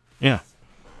before. Yeah.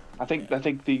 I think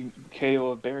the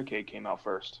KO of Barricade came out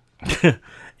first.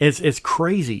 It's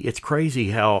crazy. It's crazy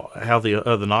how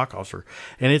the knockoffs are,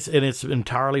 and it's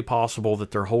entirely possible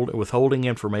that they're withholding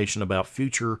information about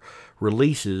future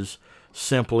releases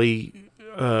simply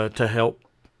to help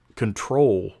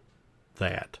control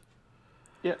that.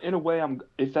 Yeah, in a way,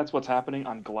 if that's what's happening,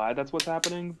 I'm glad that's what's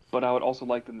happening. But I would also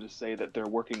like them to say that they're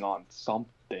working on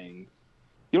something.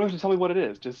 You don't have to tell me what it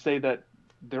is. Just say that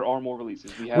there are more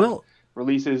releases. We have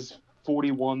releases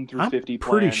 41 through 50 planned. I'm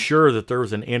pretty sure that there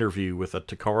was an interview with a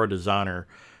Takara designer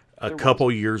a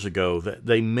couple years ago that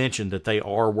they mentioned that they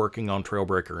are working on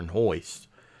Trailbreaker and Hoist.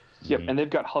 Yep, and they've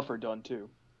got Huffer done too.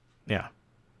 Yeah.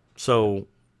 So,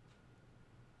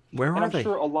 where are they? I'm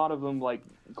sure a lot of them, like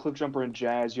Cliffjumper and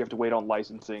Jazz, you have to wait on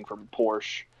licensing from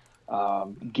Porsche.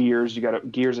 Gears,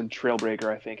 Gears and Trailbreaker,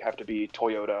 I think, have to be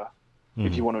Toyota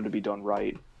if you want them to be done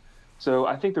right. So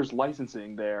I think there's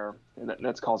licensing there, and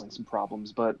that's causing some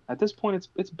problems. But at this point,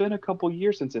 it's been a couple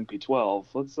years since MP12.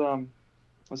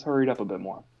 Let's hurry it up a bit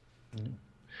more.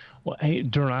 Well, hey,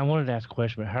 Duran, I wanted to ask a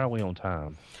question, but how are we on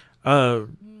time?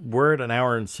 We're at 1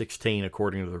 hour and 16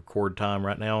 according to the record time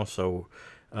right now. So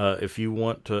if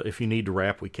you need to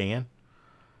wrap, we can.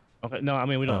 Okay. No, I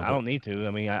mean we don't. I don't need to.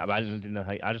 I mean, I just didn't know.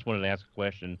 I just wanted to ask a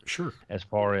question. Sure. As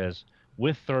far as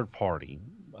with third party,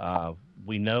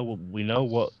 we know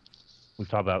what we've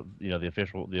talked about. The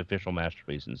official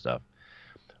masterpiece and stuff.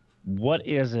 What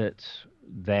is it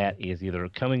that is either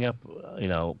coming up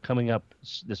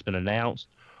that's been announced,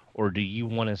 or do you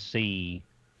want to see?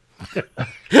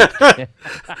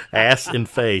 Ass in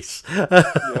face.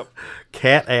 Yep.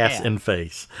 Cat ass in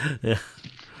face. Yeah.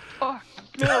 Oh,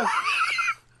 no.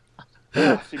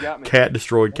 Yeah, she got me. Cat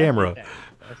destroyed camera.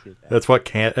 That's what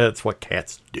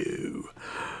cats do.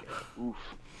 Oof.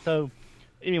 So,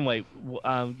 anyway,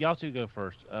 y'all two go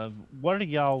first. What are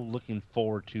y'all looking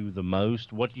forward to the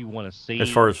most? What do you want to see? As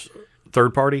far as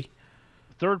third party?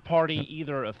 Third party,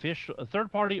 either official,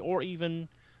 third party, or even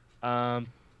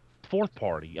fourth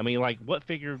party. I mean, like, what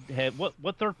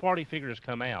third party figures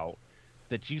come out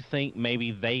that you think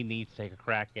maybe they need to take a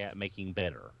crack at making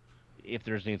better, if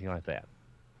there's anything like that?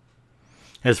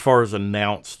 As far as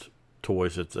announced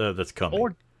toys that's coming,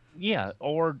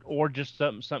 or just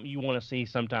something you want to see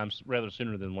sometimes rather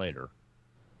sooner than later.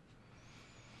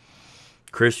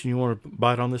 Christian, you want to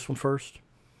bite on this one first?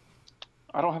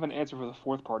 I don't have an answer for the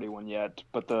fourth party one yet,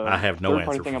 but I have no third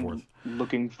party answer thing for I'm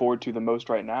looking forward to the most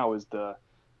right now is the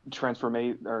Transform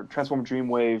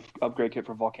Dreamwave upgrade kit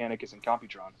for Volcanicus and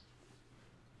Computron.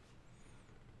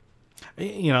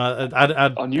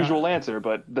 Unusual answer,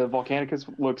 but the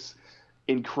Volcanicus looks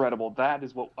incredible. That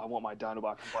is what I want my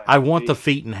Dinobot to play. I want the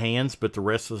feet and hands, but the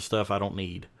rest of the stuff I don't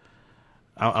need.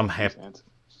 I'm happy.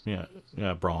 Yeah,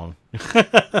 Braun.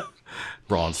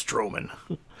 Braun Strowman.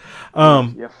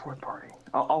 Yeah, fourth party.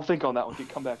 I'll think on that one.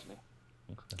 Come back to me.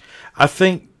 Okay. I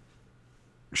think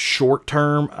short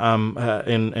term,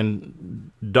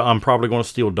 and I'm probably going to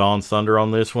steal Don's thunder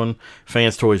on this one.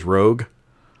 Fans Toys Rogue,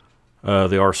 the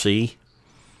RC.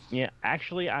 Yeah,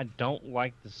 actually, I don't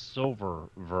like the silver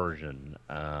version.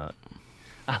 I'll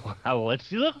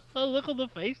let you look on the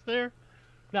face there.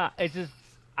 No, it's just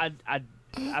I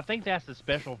think that's the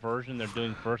special version they're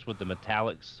doing first with the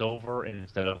metallic silver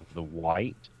instead of the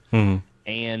white. Mm-hmm.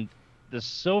 And the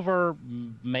silver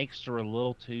makes her a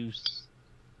little too,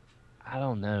 I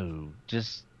don't know,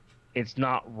 just it's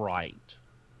not right.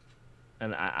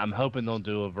 And I'm hoping they'll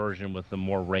do a version with the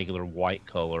more regular white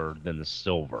color than the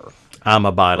silver. I'm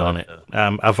a bite on it.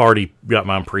 I've already got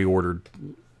mine pre-ordered.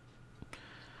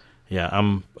 Yeah,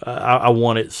 I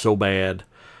want it so bad.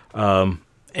 And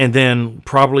then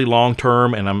probably long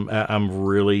term, and I'm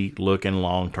really looking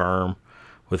long term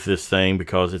with this thing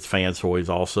because it's Fan Toys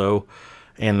also,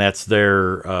 and that's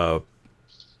their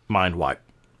Mind Wipe.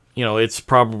 It's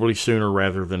probably sooner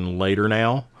rather than later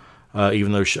now.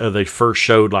 Even though they first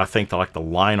showed, I think, the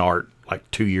line art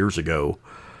 2 years ago.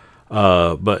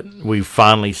 But we've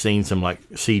finally seen some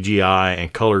CGI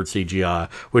and colored CGI,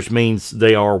 which means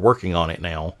they are working on it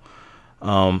now.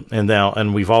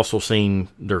 And we've also seen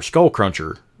their Skull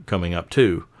Cruncher coming up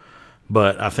too.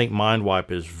 But I think Mind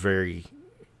Wipe is very,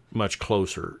 much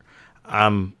closer.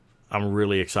 I'm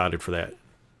really excited for that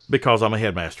because I'm a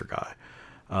Headmaster guy.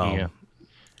 Yeah.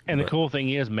 And the cool thing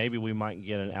is, maybe we might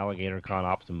get an Alligator Con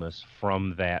Optimus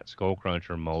from that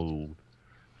Skullcruncher mold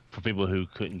for people who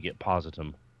couldn't get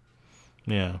Positum.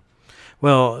 Yeah.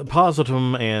 Well,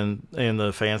 Positum and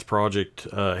the Fans Project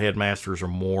Headmasters are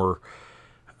more,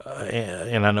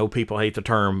 and I know people hate the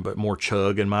term, but more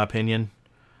chug in my opinion.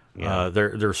 Yeah.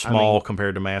 They're small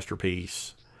compared to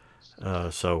Masterpiece.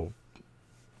 So.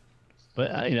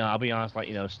 But I'll be honest, like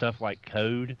stuff like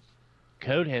Code.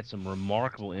 Code had some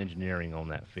remarkable engineering on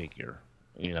that figure.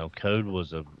 Code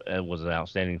was an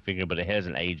outstanding figure, but it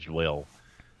hasn't aged well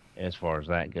as far as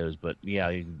that goes. But yeah,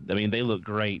 I mean they look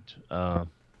great.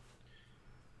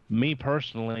 Me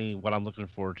personally, what I'm looking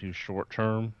forward to short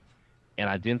term, and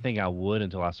I didn't think I would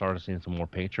until I started seeing some more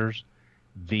pictures.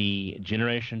 The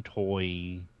Generation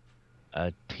Toy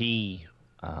T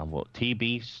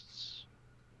Beasts.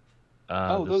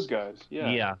 Those guys. Yeah.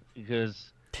 Yeah,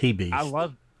 because T-Beast. I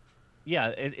love. Yeah,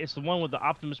 it's the one with the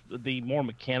Optimus, the more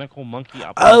mechanical monkey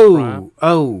Optimus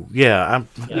Prime. Yeah.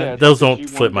 Yeah, those the don't G1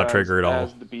 flip my guys trigger at all.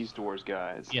 As the Beast Wars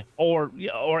guys. Yeah, or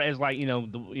as like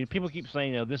people keep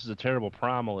saying this is a terrible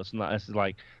primal. It's not. It's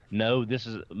like no, this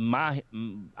is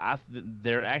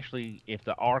they're actually, if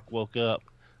the Ark woke up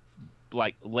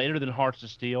like later than Hearts of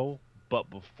Steel, but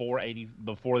before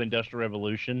the Industrial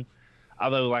Revolution.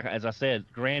 Although, like as I said,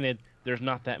 granted, there's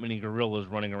not that many gorillas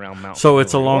running around Mount. So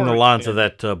it's along the lines of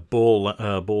that bull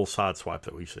sideswipe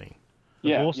that we've seen.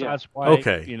 Bull sideswipe.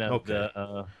 Okay.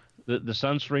 The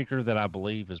Sunstreaker that I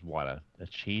believe is what a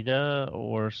cheetah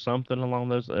or something along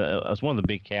those. It's one of the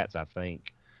big cats, I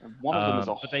think. One of them is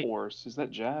a horse. Is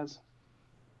that Jazz?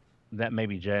 That may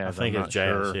be Jazz. I think it's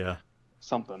Jazz. Sure. Yeah.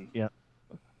 Something. Yeah.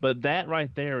 But that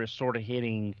right there is sort of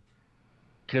hitting,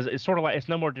 because it's sort of like, it's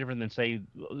no more different than say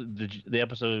the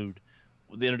episode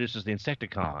that introduces the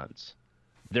Insecticons.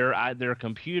 Their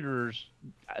computers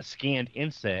scanned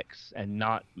insects and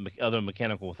not other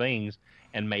mechanical things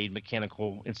and made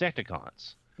mechanical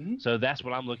Insecticons. Mm-hmm. So that's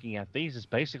what I'm looking at. These is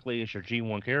basically it's your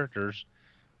G1 characters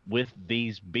with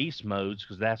these beast modes,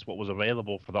 because that's what was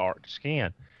available for the Ark to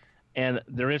scan. And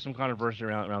there is some controversy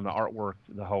around the artwork,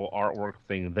 the whole artwork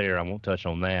thing there. I won't touch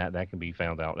on that. That can be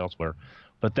found out elsewhere.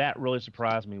 But that really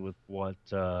surprised me with with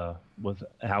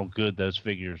how good those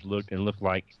figures looked and looked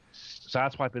like.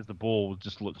 Sideswipe as the bull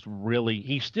just looks really.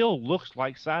 He still looks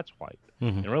like Sideswipe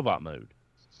in robot mode,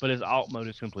 but his alt mode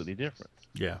is completely different.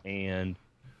 Yeah. And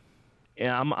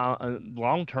I'm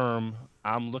long term,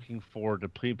 I'm looking forward to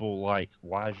people like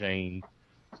Wajane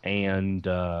and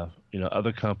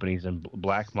other companies and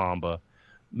Black Mamba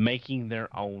making their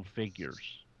own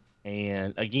figures.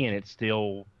 And again, it's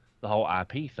still the whole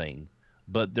IP thing,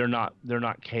 but they're not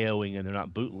KOing and they're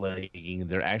not bootlegging.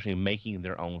 They're actually making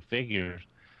their own figures.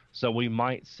 So we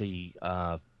might see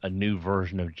a new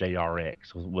version of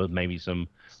JRX with maybe some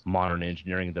modern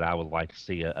engineering that I would like to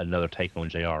see another take on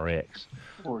JRX.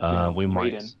 Or we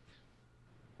might. Raiden.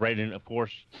 Raiden, of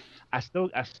course. I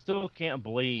still can't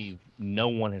believe no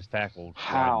one has tackled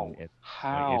how. Raiden.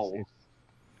 How?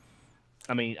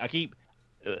 I mean,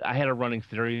 I had a running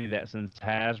theory that since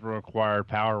Hasbro acquired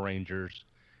Power Rangers,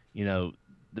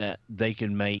 that they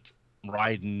can make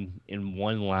Raiden in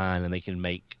one line and they can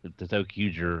make the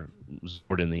Tokyuger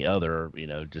Zord in the other,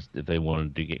 just if they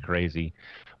wanted to get crazy.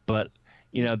 But,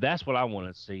 that's what I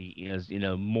want to see is,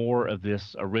 more of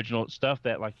this original stuff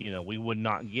that, like, we would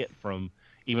not get from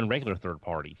even regular third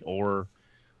party, or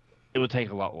it would take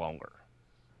a lot longer.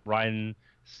 Raiden,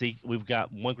 we've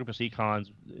got one group of Seacons.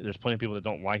 There's plenty of people that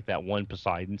don't like that one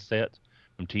Poseidon set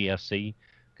from TFC,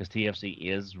 because TFC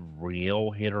is real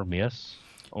hit or miss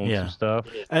on some stuff.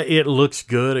 It looks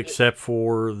good, except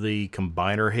for the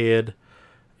combiner head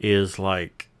is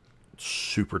like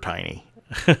super tiny.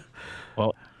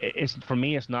 Well, for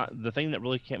me, it's not the thing that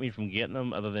really kept me from getting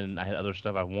them, other than I had other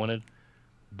stuff I wanted.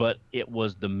 But it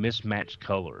was the mismatched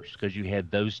colors, because you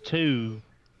had those two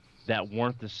that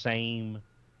weren't the same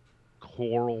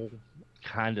coral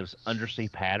kind of undersea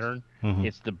pattern.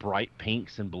 It's the bright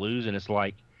pinks and blues, and it's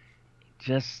like,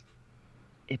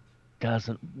 it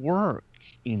doesn't work.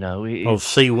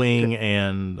 Sea Wing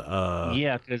and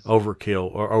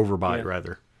Overkill or Overbite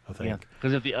rather. I think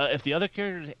because if the other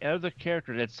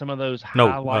characters had some of those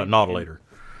highlights, Nautilator.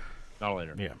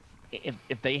 Yeah.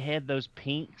 If they had those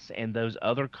pinks and those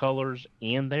other colors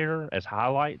in there as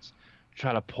highlights,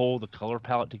 try to pull the color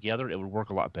palette together, it would work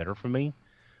a lot better for me.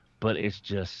 But it's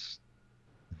just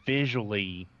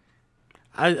visually.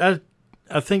 I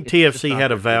think TFC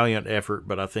had a valiant effort,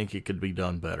 but I think it could be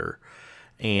done better.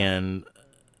 And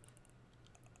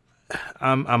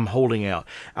I'm holding out.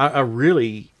 I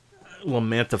really,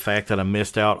 lament the fact that I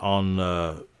missed out on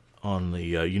the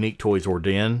Unique Toys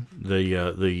Orden,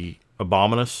 the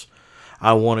Abominus.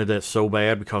 I wanted that so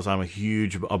bad because I'm a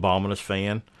huge Abominus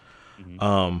fan.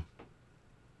 Mm-hmm.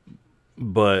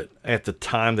 But at the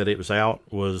time that it was out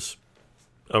was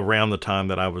around the time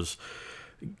that I was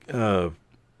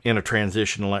in a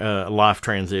transition, life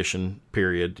transition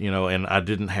period, and I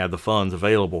didn't have the funds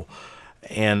available.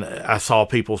 And I saw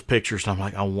people's pictures, and I'm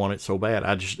like, I want it so bad.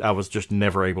 I was just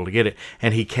never able to get it.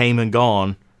 And he came and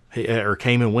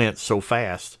came and went so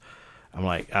fast. I'm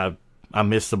like, I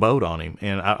missed the boat on him,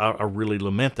 and I really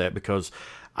lament that because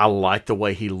I like the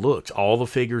way he looks. All the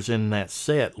figures in that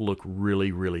set look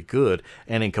really, really good,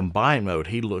 and in combined mode,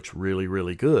 he looks really,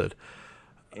 really good.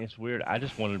 It's weird. I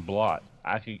just wanted Blot.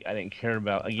 I didn't care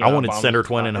about. I wanted Center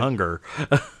Twin and Hunger.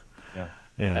 Yeah.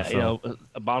 Yeah, so.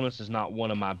 Abominus is not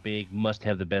one of my big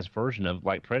must-have the best version of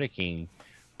like Predaking,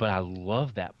 but I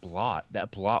love that Blot.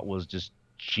 That Blot was just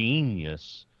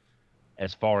genius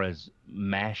as far as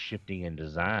mass shifting and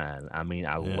design. I mean,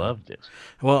 I loved it.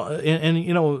 Well,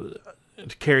 and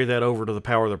to carry that over to the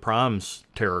Power of the Primes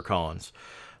Terrorcons,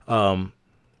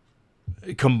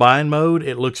 combined mode,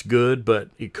 it looks good, but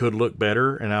it could look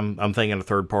better. And I'm thinking a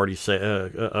third-party set,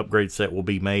 upgrade set will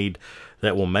be made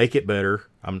that will make it better.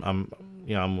 I'm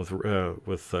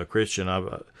with Christian.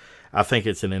 I think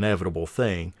it's an inevitable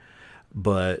thing,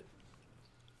 but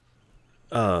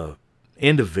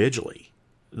individually,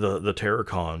 the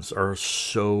Terrorcons are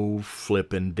so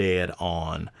flippin' dead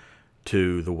on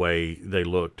to the way they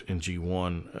looked in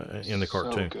G1 in the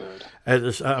cartoon. So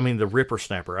good. I mean, the Ripper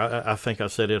Snapper. I think I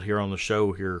said it here on the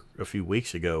show here a few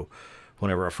weeks ago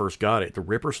whenever I first got it. The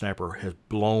Ripper Snapper has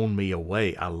blown me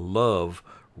away. I love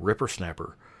Ripper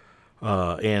Snapper.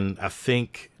 And I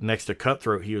think next to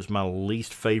Cutthroat, he was my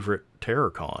least favorite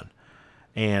Terrorcon.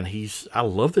 And I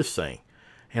love this thing.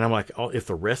 And I'm like, oh, if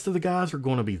the rest of the guys are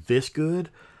going to be this good,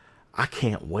 I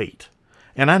can't wait.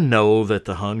 And I know that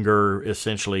the Hunger,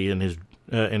 essentially in his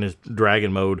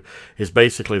dragon mode, is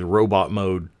basically the robot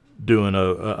mode doing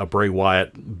a Bray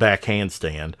Wyatt back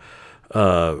handstand.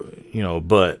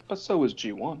 But so was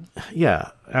G1.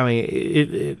 Yeah, I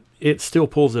mean it still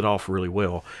pulls it off really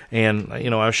well. And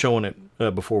I was showing it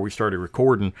before we started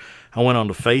recording. I went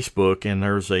onto Facebook, and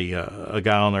there's a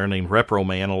guy on there named Repro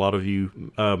Man. A lot of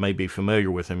you may be familiar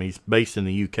with him. He's based in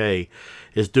the UK.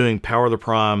 Is doing Power of the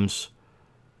Primes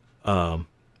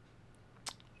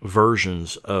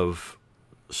versions of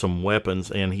some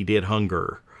weapons, and he did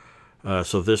Hunger.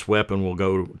 So this weapon will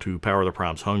go to Power of the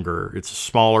Primes Hunger. It's a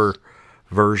smaller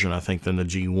version, I think, than the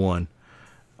G1.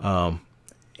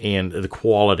 And the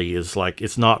quality is like,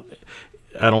 it's not,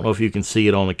 I don't know if you can see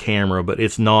it on the camera, but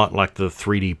it's not like the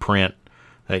 3D print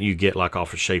that you get like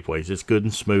off of Shapeways. It's good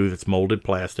and smooth. It's molded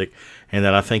plastic, and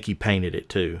then I think he painted it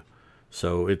too.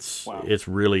 So it's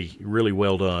really, really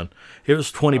well done. It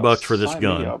was $20 for this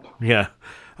gun. Yeah.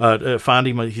 Find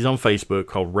him. He's on Facebook,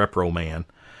 called Repro Man.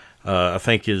 I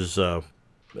think his the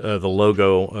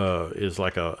logo is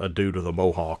like a dude with a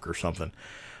mohawk or something.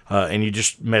 And you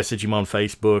just message him on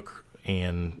Facebook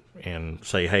and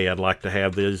say, hey, I'd like to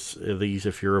have these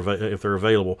if they're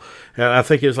available. And I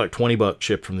think it's like $20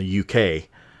 shipped from the UK.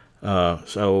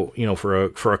 So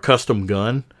for a custom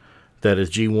gun that is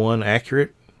G1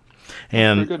 accurate.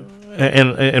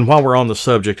 And while we're on the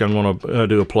subject, I'm going to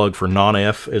do a plug for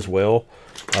Non-F as well.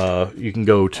 You can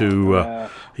go to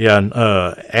at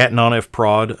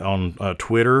nonfprod on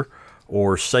Twitter,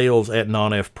 or sales at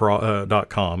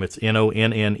nonfprod.com. It's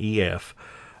NONNEF.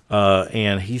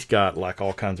 And he's got like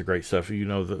all kinds of great stuff.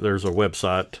 There's a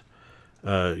website.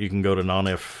 You can go to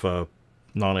Non-F's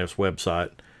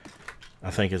website.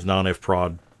 I think it's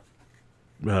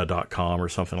nonfprod.com or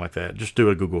something like that. Just do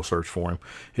a Google search for him.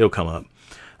 He'll come up.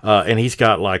 And he's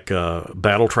got like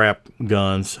battle trap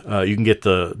guns. You can get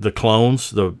the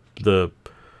clones, the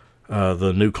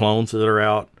new clones that are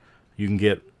out. You can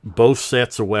get both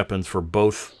sets of weapons for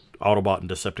both Autobot and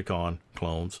Decepticon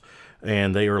clones,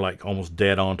 and they are like almost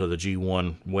dead on to the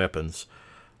G1 weapons,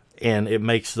 and it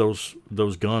makes those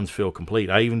guns feel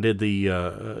complete. I even did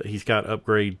he's got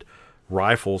upgrade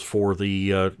rifles for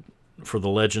the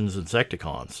Legends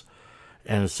Insecticons,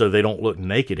 and so they don't look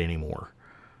naked anymore.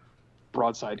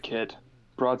 Broadside kit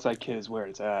is where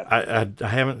it's at. I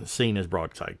haven't seen his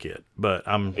broadside kit, but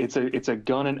it's a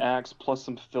gun and axe plus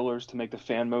some fillers to make the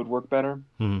fan mode work better.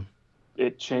 Mm-hmm.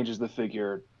 It changes the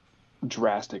figure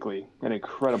drastically. An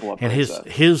incredible upgrade. And set.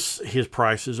 his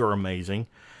prices are amazing.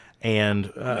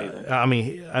 And I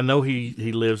mean, I know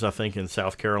he lives, I think, in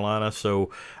South Carolina, so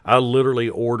I literally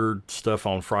ordered stuff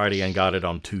on Friday and got it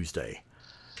on Tuesday.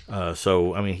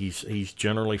 So I mean, he's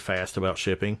generally fast about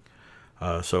shipping.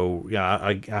 So yeah,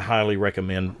 I highly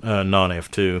recommend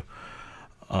non-F2.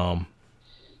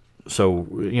 So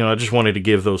I just wanted to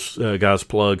give those guys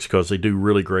plugs because they do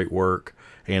really great work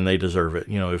and they deserve it.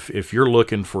 If you're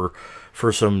looking for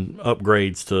some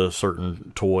upgrades to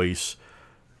certain toys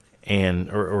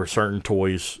or certain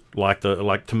toys like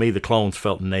to me the clones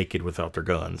felt naked without their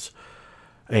guns.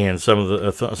 And some of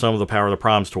the Power of the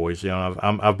Primes toys,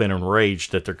 I've been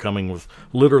enraged that they're coming with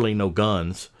literally no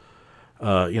guns.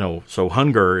 So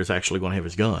Hunger is actually going to have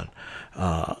his gun.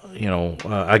 There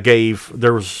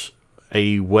was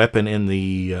a weapon in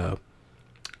the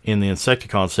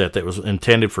Insecticon set that was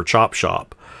intended for Chop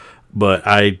Shop, but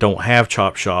I don't have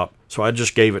Chop Shop, so I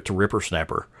just gave it to Ripper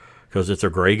Snapper because it's a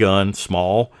gray gun,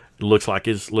 small. It looks like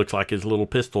his little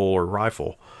pistol or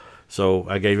rifle. So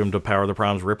I gave him to Power of the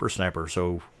Prime's Ripper Snapper,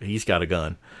 so he's got a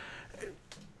gun.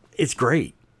 It's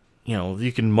great.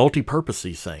 You can multi-purpose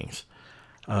these things.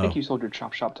 I think you sold your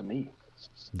Chop Shop to me.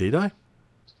 Did I?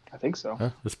 I think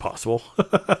so. It's possible.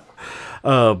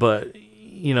 But,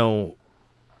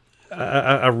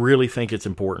 I really think it's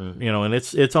important, and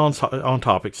it's on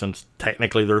topic since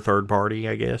technically they're third party,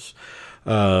 I guess.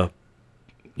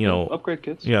 Upgrade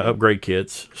kits. Yeah, upgrade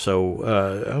kits.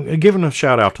 So I'm giving a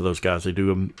shout out to those guys. They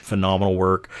do phenomenal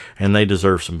work, and they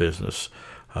deserve some business.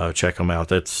 Check them out.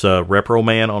 That's Repro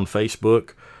Man on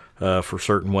Facebook for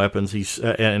certain weapons.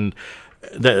 And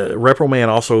the Repro Man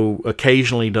also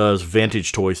occasionally does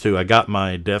vintage toys too. I got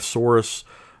my Deathsaurus,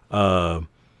 the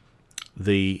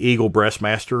Eagle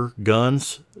Breastmaster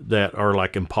guns that are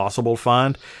like impossible to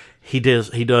find. He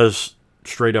does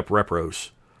straight up repros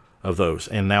of those,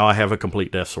 and now I have a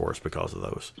complete Deathsaurus because of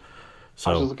those.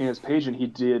 So I was just looking at his page, and he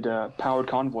did powered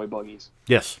convoy buggies.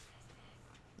 Yes,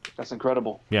 that's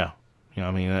incredible. Yeah,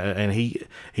 and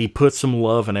he puts some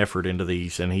love and effort into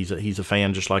these, and he's a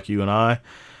fan just like you and I.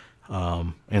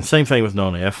 And same thing with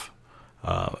Non-F.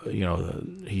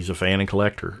 He's a fan and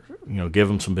collector. Give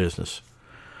him some business.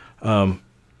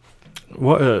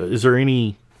 What is there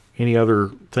any other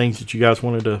things that you guys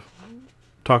wanted to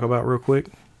talk about real quick?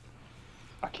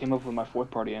 I came up with my fourth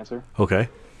party answer. Okay.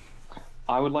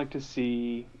 I would like to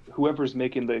see whoever's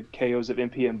making the KOs of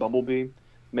NPM Bumblebee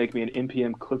make me an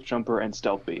NPM Cliff Jumper and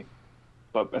Stealth Bee,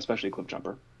 but especially Cliff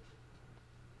Jumper.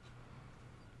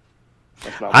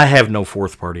 I have no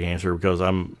fourth party answer because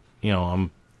I'm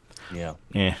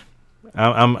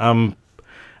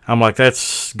like,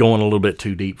 that's going a little bit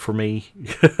too deep for me.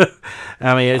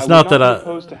 I mean, it's not that I'm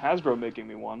opposed to Hasbro making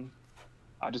me one.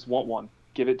 I just want one.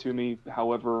 Give it to me,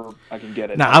 however I can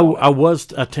get it. Now, I was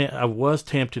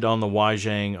tempted on the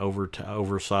Weijing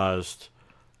oversized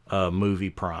movie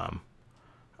Prime.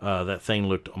 That thing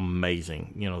looked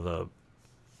amazing.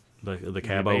 The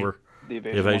cab over, the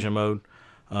evasion mode.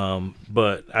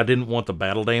 But I didn't want the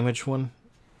battle damage one,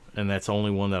 and that's the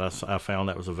only one that I found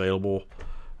that was available.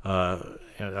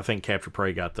 I think Capture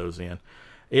Prey got those in.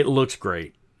 It looks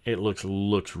great. It looks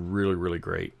really, really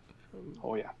great.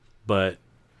 Oh yeah. But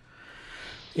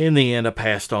in the end, I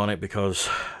passed on it because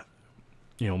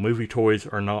movie toys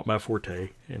are not my forte,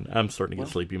 and I'm starting to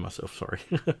get sleepy myself. Sorry.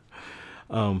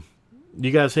 Do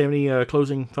you guys have any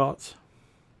closing thoughts?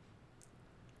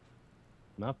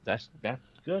 No, that's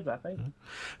good, I think.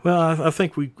 Well, I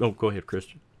think we... Oh, go ahead,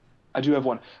 Christian. I do have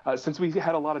one. Since we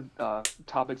had a lot of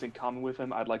topics in common with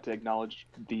him, I'd like to acknowledge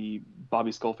the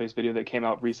Bobby Skullface video that came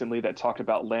out recently that talked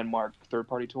about landmark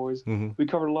third-party toys. Mm-hmm. We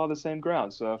covered a lot of the same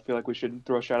ground, so I feel like we should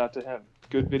throw a shout-out to him.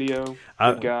 Good video,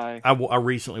 good guy. I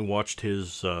recently watched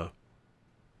his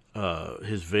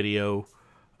video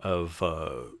of,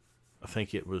 I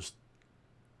think it was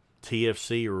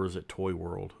TFC or was it Toy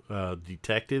World?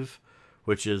 Detective,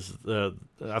 which is, I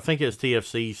think it's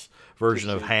TFC's version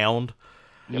of Hound.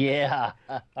 Yeah.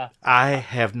 I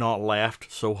have not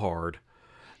laughed so hard.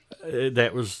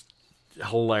 That was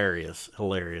hilarious.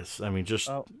 I mean, just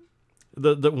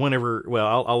whenever.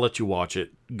 Well, I'll let you watch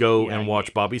it. Go and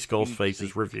watch Bobby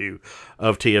Skullface's review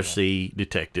of TFC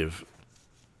Detective.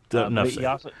 He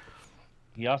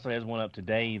also has one up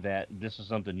today that this is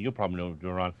something you'll probably know,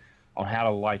 Duran, on how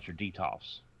to light your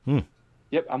DTOFs.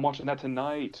 Yep, I'm watching that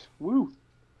tonight. Woo.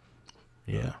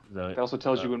 Yeah. It also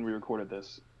tells you when we recorded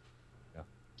this.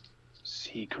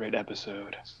 Secret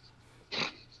episode.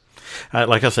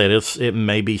 Like I said, it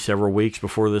may be several weeks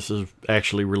before this is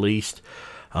actually released.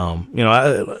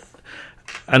 I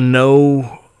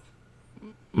know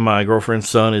my girlfriend's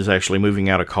son is actually moving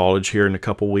out of college here in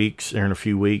a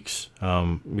few weeks,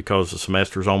 because the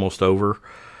semester's almost over.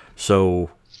 So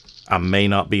I may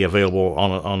not be available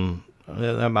on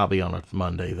that might be on a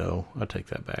Monday though. I take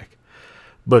that back.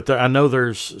 But I know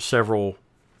there's several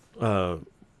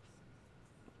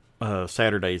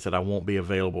Saturdays that I won't be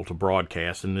available to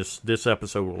broadcast, and this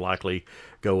episode will likely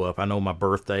go up. I know my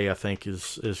birthday, I think,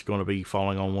 is going to be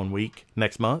falling on 1 week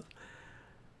next month.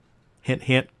 Hint,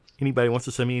 hint. Anybody wants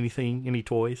to send me anything, any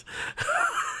toys?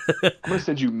 I'm gonna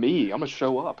send you me. I'm gonna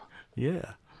show up.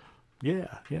 Yeah.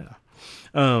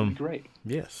 That'd be great.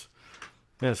 Yes.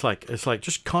 Yeah, it's like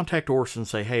just contact Orson and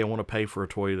say, hey, I want to pay for a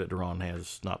toy that Duran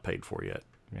has not paid for yet.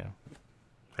 Yeah,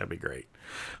 that'd be great.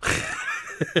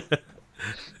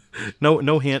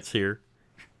 No hints here.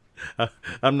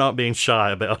 I'm not being shy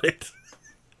about it.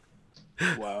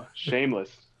 Wow,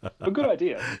 shameless. But good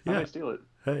idea. I might steal it.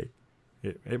 Hey,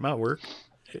 it might work.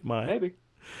 It might. Maybe.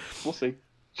 We'll see.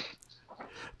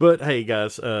 But hey,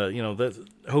 guys,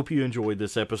 hope you enjoyed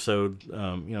this episode.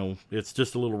 It's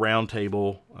just a little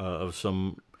roundtable of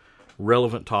some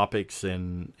relevant topics,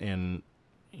 and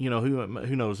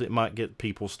who knows, it might get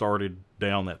people started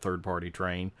down that third party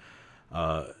train.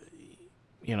 And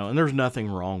there's nothing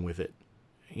wrong with it.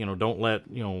 Don't let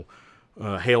hail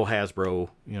Hasbro.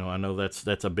 I know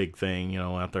that's a big thing.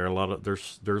 Out there,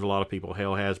 there's a lot of people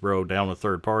hail Hasbro down the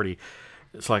third party.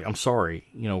 It's like, I'm sorry,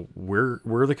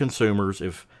 we're the consumers.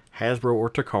 If Hasbro or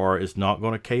Takara is not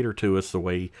going to cater to us the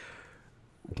way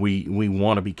we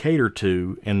want to be catered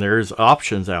to, and there's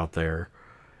options out there,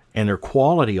 and they're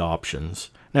quality options.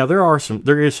 Now there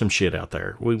is some shit out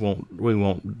there. We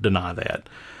won't deny that.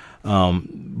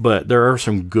 But there are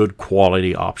some good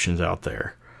quality options out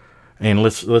there. And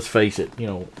let's face it,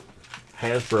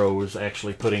 Hasbro is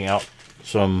actually putting out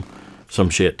some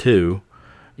shit too.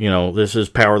 This is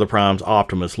Power of the Primes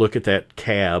Optimus. Look at that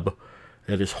cab.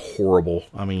 That is horrible.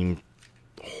 I mean,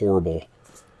 horrible.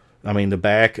 I mean, the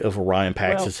back of Orion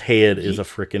Pax's head is a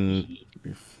freaking...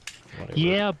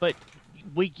 Yeah, but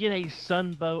we get a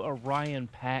Sunbow Orion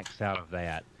Pax out of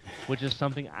that, which is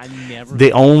something I never...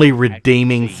 The only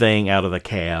redeeming thing out of the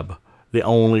cab. The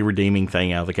only redeeming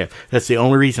thing out of the cab. That's the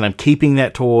only reason I'm keeping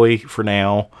that toy for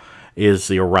now, is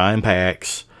the Orion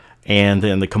Pax, and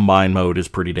then the combined mode is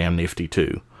pretty damn nifty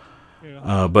too.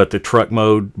 Yeah. But the truck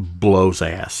mode blows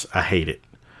ass. I hate it.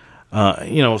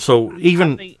 So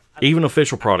even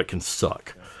official product can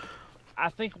suck. I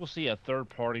think we'll see a third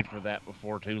party for that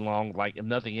before too long. Like, if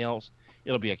nothing else,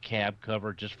 it'll be a cab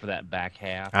cover just for that back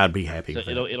half. I'd be happy.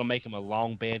 So it'll make him a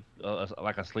long bed,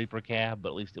 like a sleeper cab, but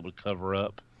at least it would cover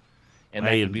up. And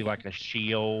that could be like a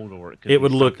shield, or it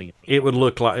would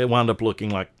wound up looking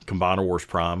like Combiner Wars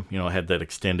Prime. It had that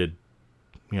extended,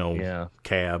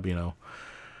 cab.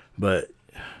 But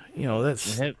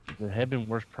that's... There have been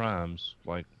worse primes,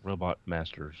 like Robot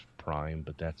Masters Prime,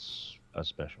 but that's a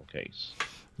special case.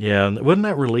 Yeah, wasn't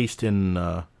that released in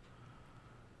the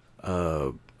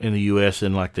U.S.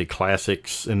 in like the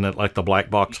classics, in like the black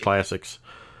box classics?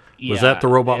 Yeah, was that the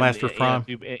Robot Masters Prime?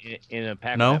 In a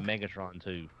pack of Megatron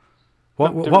too.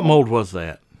 What mold was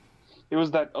that? It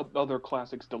was that other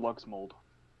Classics Deluxe mold.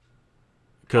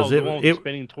 Because it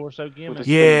spinning torso gimmick.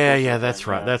 Yeah, that's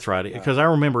right. That's right. Because I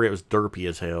remember it was derpy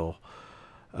as hell.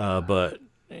 But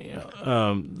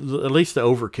at least the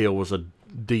Overkill was a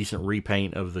decent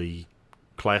repaint of the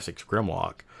Classics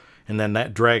Grimlock, and then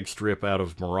that drag strip out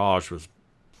of Mirage was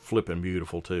flipping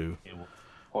beautiful too.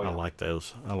 Oh, yeah. I like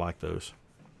those.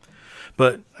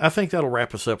 But I think that'll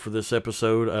wrap us up for this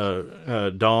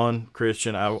episode. Don,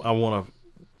 Christian, I want to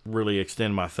really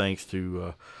extend my thanks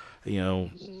to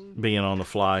being on the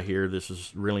fly here. This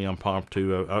is really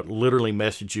impromptu. I literally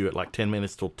messaged you at like 10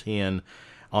 minutes till 10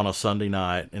 on a Sunday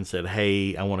night and said,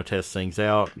 hey, I want to test things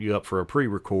out. You up for a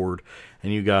pre-record?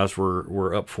 And you guys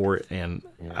were up for it, and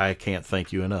I can't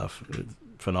thank you enough. It's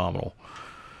phenomenal.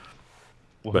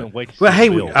 Well,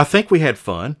 hey, I think we had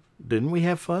fun. Didn't we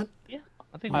have fun? Yeah,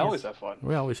 I think I always have fun.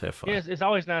 We always have fun. Yeah, it's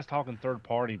always nice talking third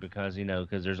party because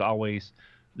there's always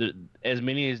as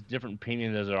many as different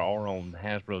opinions as there are on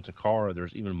Hasbro Takara.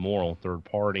 There's even more on third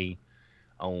party,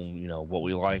 on what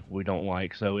we like, what we don't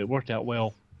like. So it worked out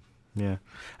well. Yeah,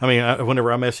 I mean,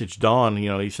 whenever I messaged Don,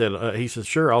 he said,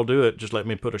 sure, I'll do it. Just let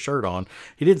me put a shirt on.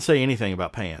 He didn't say anything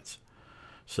about pants.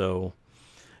 So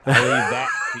I leave that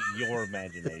to your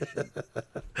imagination.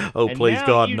 Oh, and please,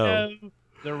 God, no. Know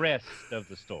the rest of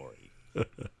the story.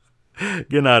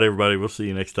 Good night, everybody. We'll see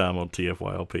you next time on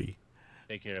TFYLP.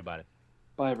 Take care, everybody.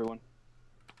 Bye, everyone.